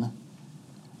sin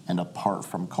and apart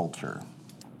from culture.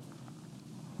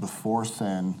 Before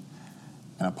sin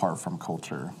and apart from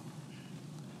culture.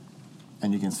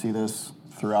 And you can see this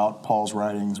throughout Paul's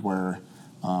writings where,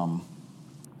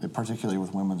 particularly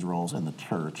with women's roles in the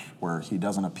church, where he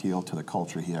doesn't appeal to the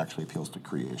culture, he actually appeals to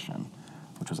creation,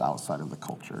 which is outside of the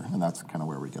culture. And that's kind of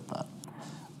where we get that.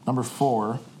 Number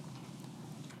 4,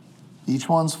 each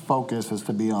one's focus is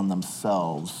to be on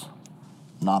themselves,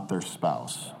 not their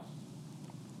spouse.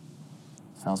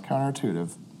 Sounds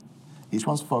counterintuitive, Each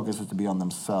one's focus is to be on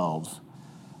themselves,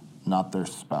 not their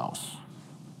spouse.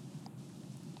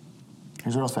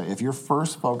 Here's what I'll say. If your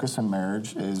first focus in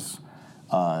marriage is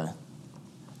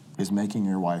making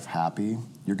your wife happy,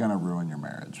 you're going to ruin your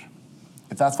marriage.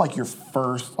 If that's like your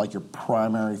first, like your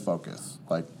primary focus,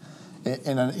 like,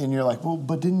 and you're like, well,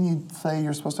 but didn't you say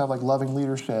you're supposed to have like loving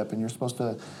leadership and you're supposed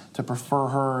to prefer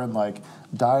her and like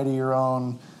die to your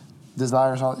own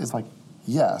desires? It's like,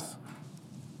 yes.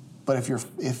 But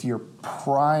if your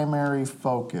primary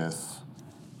focus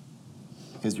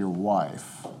is your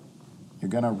wife, you're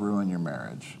going to ruin your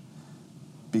marriage.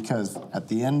 Because at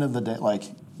the end of the day, like,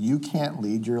 you can't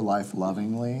lead your life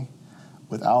lovingly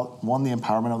without, one, the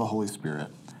empowerment of the Holy Spirit,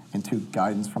 and two,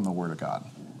 guidance from the Word of God,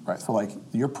 right? So, like,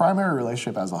 your primary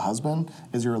relationship as a husband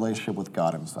is your relationship with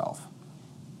God himself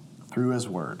through his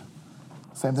Word.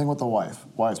 Same thing with the wife.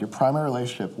 Wives, your primary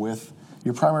relationship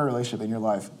in your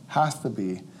life has to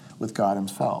be with God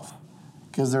himself.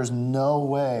 Because there's no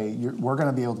way we're going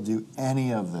to be able to do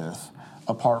any of this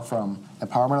apart from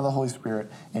empowerment of the Holy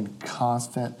Spirit and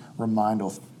constant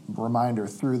reminder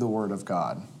through the Word of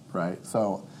God, right?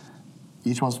 So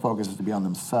each one's focus is to be on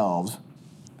themselves,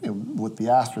 with the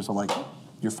asterisk of like,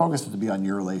 your focus is to be on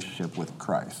your relationship with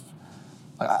Christ.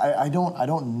 I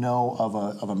don't know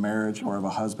of a marriage or of a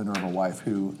husband or of a wife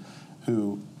who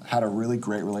had a really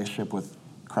great relationship with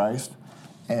Christ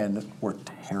and were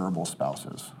terrible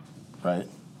spouses, right?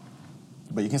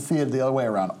 But you can see it the other way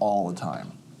around all the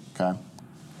time, okay?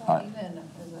 Well, even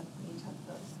as we talked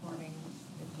about this morning,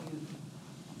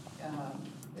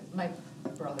 my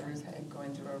brother is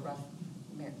going through a rough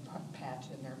patch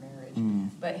in their marriage,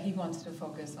 but he wants to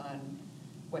focus on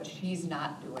what she's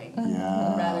not doing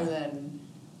rather than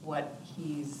what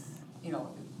he's,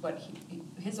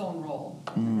 his own role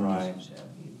in the relationship.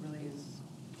 He really is.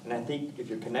 And I think if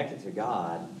you're connected to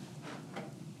God,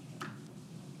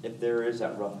 if there is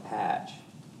that rough patch,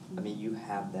 I mean, you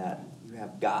have that. You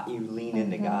have God. You lean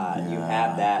into God. Yeah. You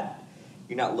have that.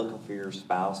 You're not looking for your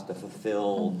spouse to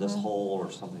fulfill this hole or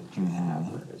something that you have.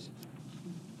 Whereas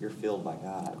you're filled by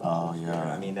God. Oh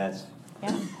yeah. I mean, that's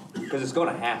because it's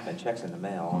going to happen. Checks in the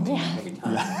mail. I mean, every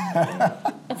time.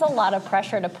 It's a lot of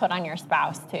pressure to put on your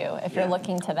spouse too. If you're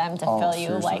looking to them to fill you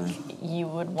like you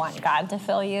would want God to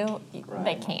fill you,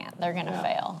 they can't. They're going to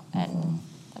fail, and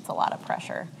that's a lot of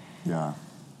pressure. Yeah.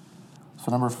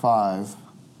 So number 5,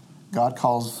 God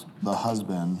calls the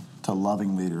husband to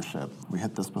loving leadership. We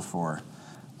hit this before.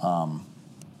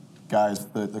 Guys,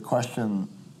 the question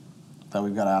that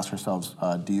we've got to ask ourselves,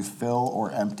 do you fill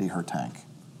or empty her tank?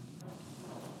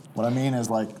 What I mean is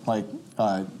when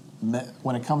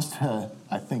it comes to,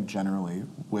 I think generally,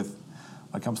 when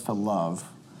it comes to love,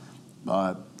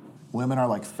 women are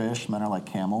like fish, men are like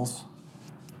camels,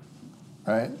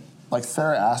 right? Like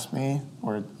Sarah asked me,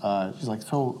 or she's like,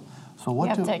 so what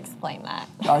you have to explain that.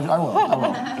 I will.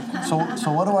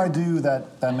 So what do I do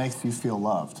that makes you feel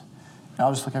loved? And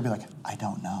I'll just I'd be like, I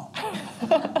don't know.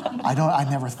 I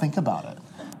never think about it.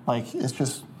 Like, it's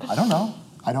just, I don't know.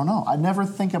 I never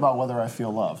think about whether I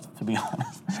feel loved, to be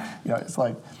honest. It's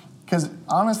like, because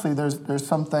honestly, there's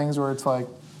some things where it's like,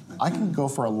 I can go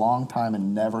for a long time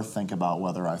and never think about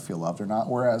whether I feel loved or not.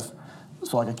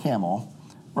 So like a camel,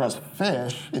 whereas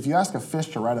fish, if you ask a fish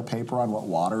to write a paper on what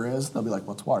water is, they'll be like,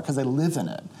 what's water? Because they live in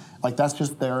it. Like, that's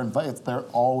just they're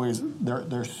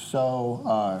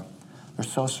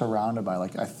so surrounded by,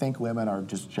 like, I think women are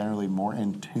just generally more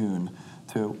in tune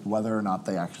to whether or not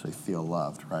they actually feel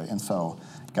loved, right? And so,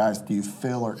 guys, do you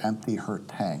fill or empty her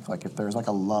tank? Like, if there's like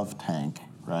a love tank,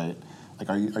 right? Like,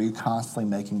 are you constantly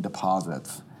making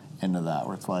deposits into that,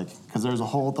 where it's like, because there's a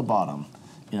hole at the bottom,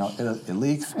 it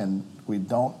leaks and we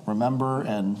don't remember,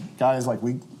 and guys, like,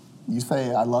 you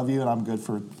say I love you and I'm good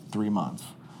for 3 months,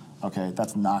 okay?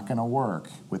 That's not gonna work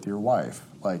with your wife.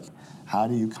 Like, how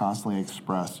do you constantly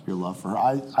express your love for her?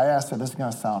 I asked her, this is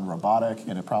gonna sound robotic,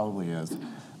 and it probably is,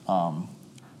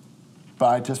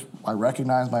 but I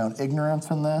recognize my own ignorance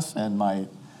in this and my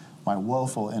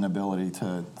woeful inability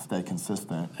to stay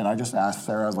consistent. And I just asked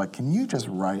Sarah, I was like, can you just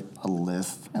write a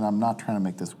list? And I'm not trying to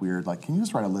make this weird. Like, can you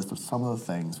just write a list of some of the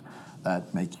things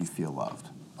that make you feel loved?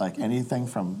 Like, anything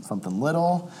from something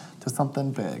little to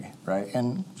something big, right?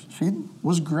 And she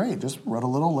was great, just wrote a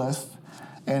little list.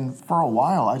 And for a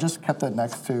while, I just kept it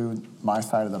next to my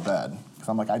side of the bed. Because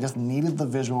I'm like, I just needed the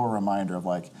visual reminder of,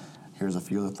 like, here's a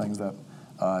few of the things that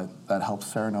helps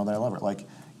Sarah know that I love her. Like,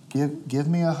 give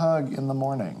me a hug in the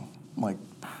morning. I'm like,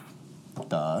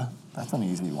 duh, that's an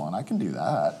easy one. I can do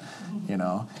that,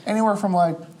 Anywhere from,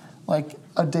 like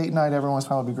a date night every once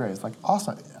in a while would be great. It's like,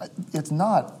 awesome. It's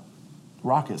not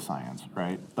rocket science,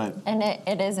 right? And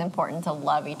it is important to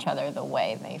love each other the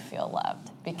way they feel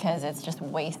loved, because it's just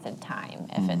wasted time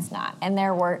if it's not. And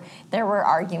there were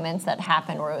arguments that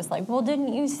happened where it was like, well,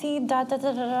 didn't you see da da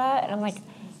da da da? And I'm like,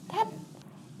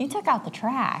 you took out the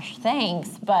trash, thanks,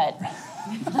 but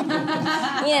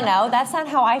that's not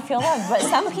how I feel loved. But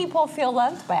some people feel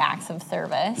loved by acts of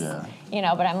service,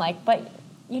 but I'm like, but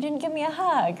you didn't give me a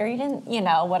hug, or you didn't,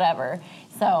 whatever.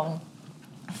 So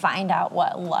find out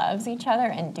what loves each other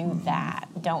and do that.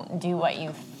 Don't do what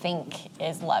you think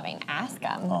is loving. Ask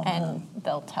them, and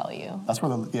they'll tell you. That's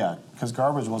where because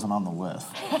garbage wasn't on the list.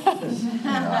 And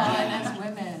as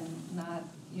women, not,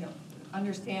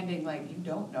 understanding, like, you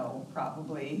don't know,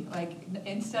 probably. Like,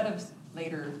 instead of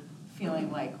later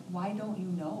feeling like, why don't you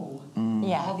know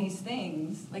all these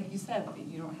things? Like you said,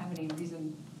 you don't have any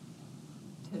reason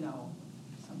to know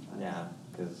sometimes. Yeah,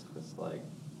 because it's like,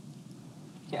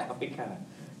 we kind of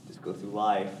just go through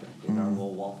life in our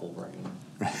little waffle brain.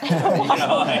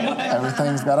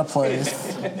 Everything's got a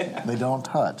place. They don't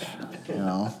touch,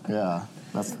 Yeah,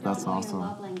 that's awesome.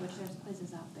 Love language, there's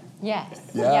quizzes out there. Yes.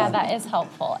 Yeah. Yeah, that is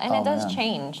helpful. And it does man.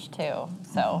 change, too.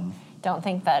 So don't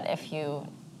think that if you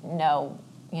know,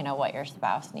 what your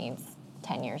spouse needs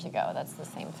 10 years ago, that's the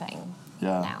same thing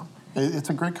now.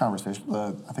 It's a great conversation.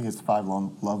 I think it's 5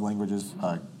 Love Languages.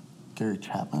 Gary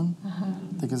Chapman,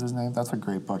 I think is his name. That's a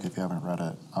great book if you haven't read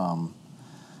it.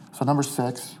 So number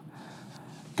 6,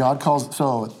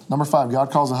 number 5,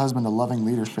 God calls the husband to loving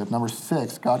leadership. Number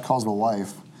 6, God calls the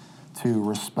wife to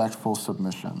respectful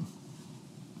submission.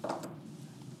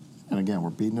 And again, we're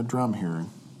beating a drum here,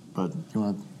 but do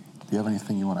you have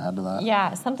anything you want to add to that?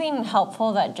 Yeah, something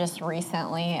helpful that just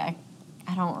recently, I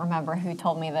don't remember who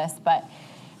told me this, but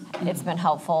it's been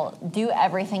helpful. Do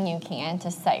everything you can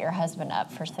to set your husband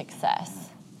up for success.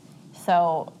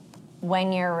 So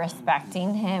when you're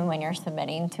respecting him, when you're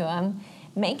submitting to him,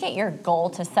 make it your goal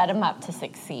to set him up to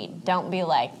succeed. Don't be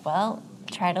like, well,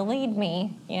 try to lead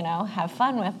me, have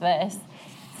fun with this.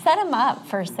 Set him up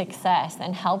for success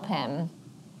and help him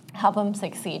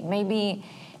succeed. Maybe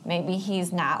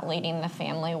he's not leading the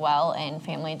family well in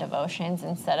family devotions.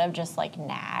 Instead of just like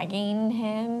nagging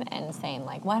him and saying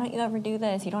like, why don't you ever do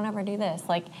this? You don't ever do this.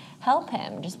 Like, help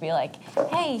him. Just be like,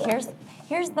 hey,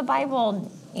 here's the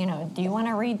Bible. Do you want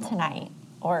to read tonight?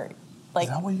 Or like, is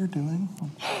that what you're doing?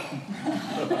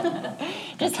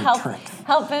 Just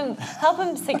help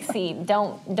him succeed.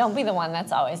 Don't be the one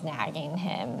that's always nagging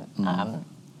him.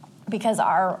 Because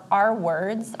our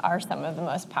words are some of the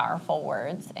most powerful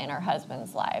words in our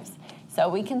husbands' lives. So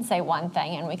we can say one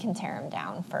thing and we can tear him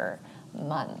down for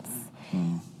months.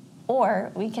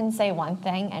 Or we can say one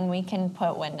thing and we can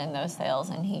put wind in those sails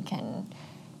and he can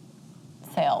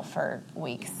sail for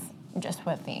weeks just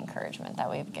with the encouragement that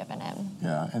we've given him.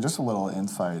 Yeah, and just a little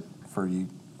insight for you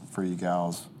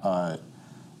gals.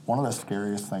 One of the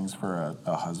scariest things for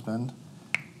a husband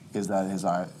is that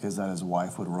his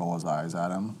wife would roll his eyes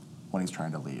at him when he's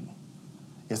trying to lead.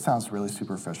 It sounds really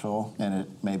superficial, and it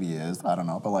maybe is, I don't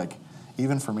know, but like,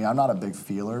 even for me, I'm not a big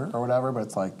feeler or whatever, but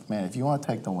it's like, man, if you want to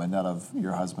take the wind out of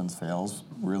your husband's sails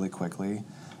really quickly,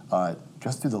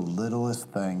 just do the littlest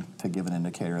thing to give an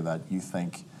indicator that you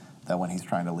think that when he's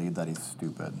trying to lead that he's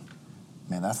stupid.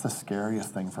 Man, that's the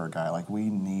scariest thing for a guy. Like,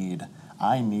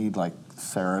 I need like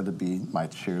Sarah to be my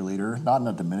cheerleader, not in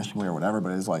a diminishing way or whatever,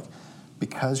 but it's like,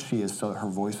 because her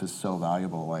voice is so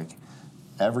valuable, like,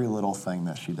 every little thing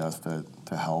that she does to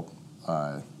help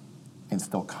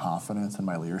instill confidence in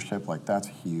my leadership, like, that's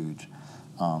huge.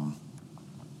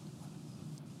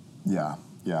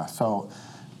 So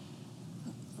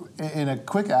in a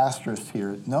quick asterisk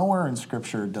here, nowhere in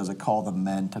Scripture does it call the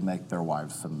men to make their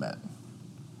wives submit.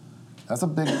 That's a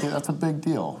big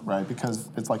deal, right? Because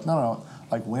it's like, no,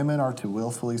 like, women are to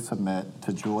willfully submit,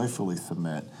 to joyfully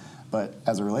submit. But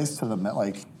as it relates to the men,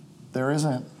 like, there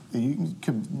isn't, you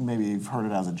could maybe have heard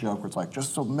it as a joke where it's like,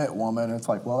 just submit, woman. And it's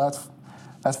like, well,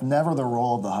 that's never the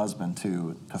role of the husband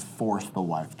to force the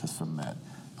wife to submit.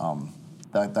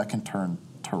 That can turn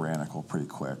tyrannical pretty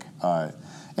quick.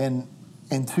 And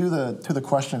to the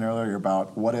question earlier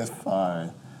about what if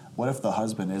the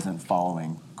husband isn't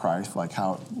following Christ, like,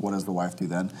 what does the wife do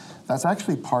then? That's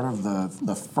actually part of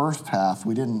the first half.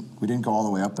 We didn't go all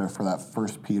the way up there for that 1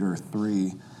 Peter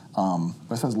 3. But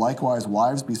it says, likewise,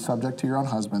 wives, be subject to your own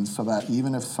husbands, so that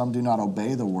even if some do not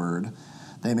obey the word,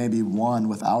 they may be won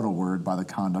without a word by the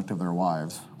conduct of their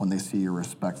wives when they see your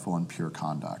respectful and pure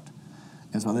conduct.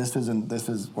 And so this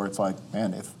is where it's like,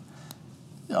 man, if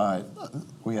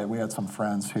we had some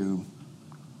friends who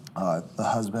the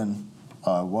husband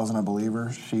wasn't a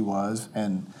believer, she was,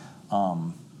 and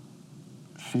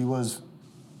she was,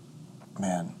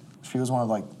 man, she was one of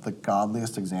like the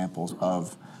godliest examples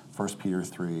of 1 Peter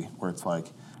 3, where it's like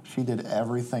she did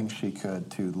everything she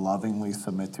could to lovingly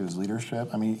submit to his leadership.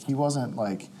 I mean, he wasn't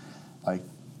like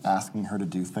asking her to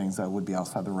do things that would be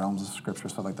outside the realms of Scripture,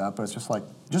 stuff like that, but it's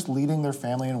just leading their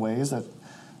family in ways that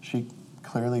she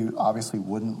clearly, obviously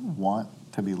wouldn't want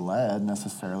to be led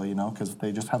necessarily, because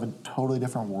they just have a totally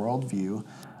different worldview.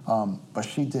 But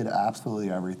she did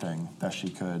absolutely everything that she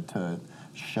could to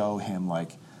show him,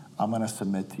 like, I'm going to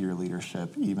submit to your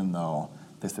leadership even though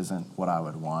this isn't what I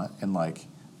would want. And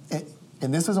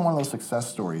and this isn't one of those success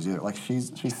stories either. Like,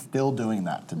 she's still doing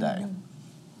that today.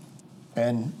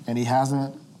 And he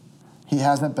hasn't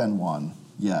been won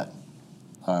yet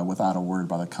without a word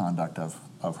by the conduct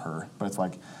of her.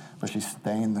 But she's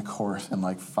staying the course and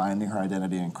like finding her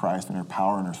identity in Christ and her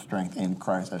power and her strength in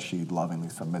Christ as she lovingly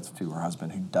submits to her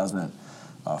husband who doesn't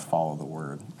follow the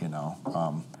word.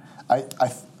 I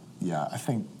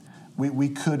think we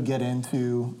could get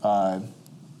into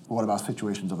what about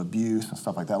situations of abuse and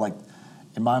stuff like that. Like,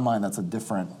 in my mind, that's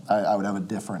I would have a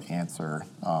different answer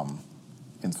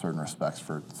in certain respects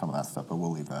for some of that stuff, but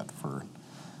we'll leave that for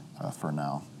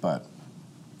now. But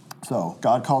so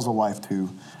God calls a wife to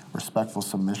respectful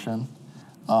submission.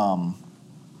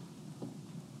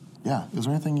 Is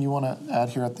there anything you want to add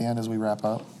here at the end as we wrap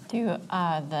up? Do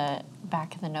the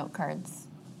back of the note cards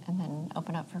and then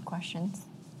open up for questions.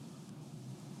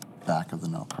 Back of the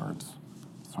note cards.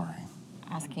 Sorry.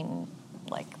 Asking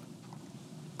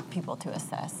people to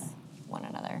assess one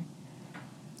another.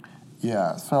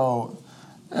 Yeah, so,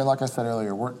 and like I said earlier,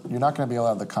 you're not going to be able to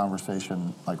have the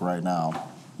conversation like right now.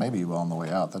 Maybe you will on the way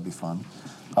out. That'd be fun.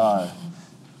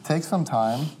 Take some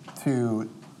time to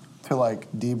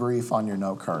debrief on your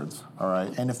note cards, all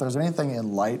right? And if there's anything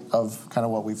in light of kind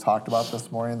of what we've talked about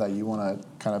this morning that you want to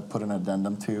kind of put an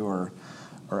addendum to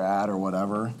or add or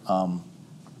whatever,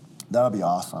 that'll be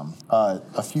awesome.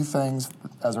 A few things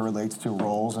as it relates to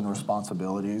roles and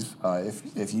responsibilities.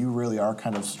 If you really are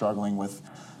kind of struggling with,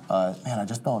 I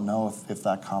just don't know if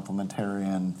that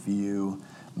complementarian view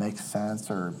makes sense,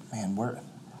 or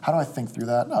how do I think through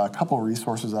that? A couple of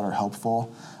resources that are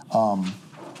helpful.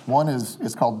 One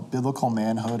it's called Biblical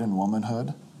Manhood and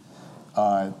Womanhood.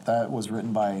 That was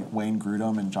written by Wayne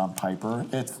Grudem and John Piper.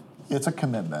 It's a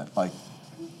commitment,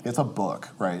 it's a book,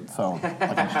 right? So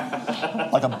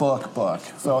like a book.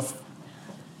 So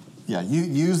you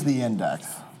use the index.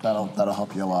 That'll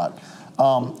help you a lot.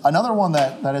 Another one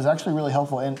that is actually really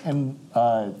helpful, and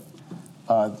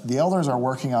the elders are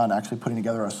working on actually putting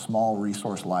together a small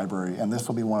resource library, and this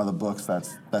will be one of the books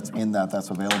that's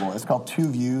available. It's called Two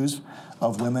Views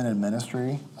of Women in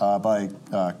Ministry by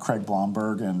Craig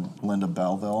Blomberg and Linda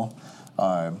Belleville.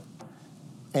 And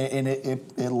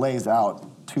it lays out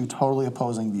two totally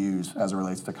opposing views as it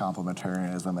relates to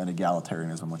complementarianism and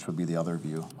egalitarianism, which would be the other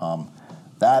view.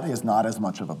 That is not as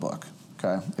much of a book,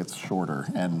 okay? It's shorter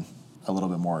and a little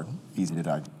bit more easy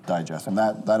to digest, and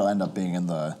that'll end up being in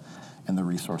the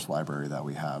resource library that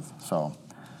we have. So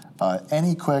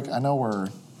any quick, I know we're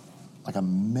like a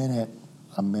minute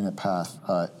past,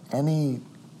 any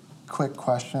quick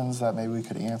questions that maybe we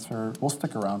could answer? We'll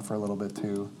stick around for a little bit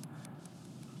too.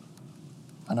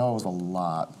 I know it was a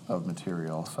lot of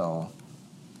material, so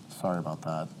sorry about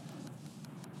that.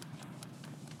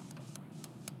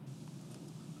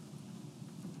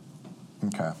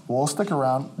 Okay, well, we'll stick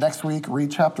around. Next week,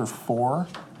 read chapter 4.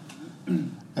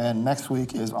 And next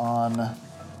week is on, I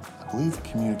believe,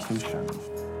 communication.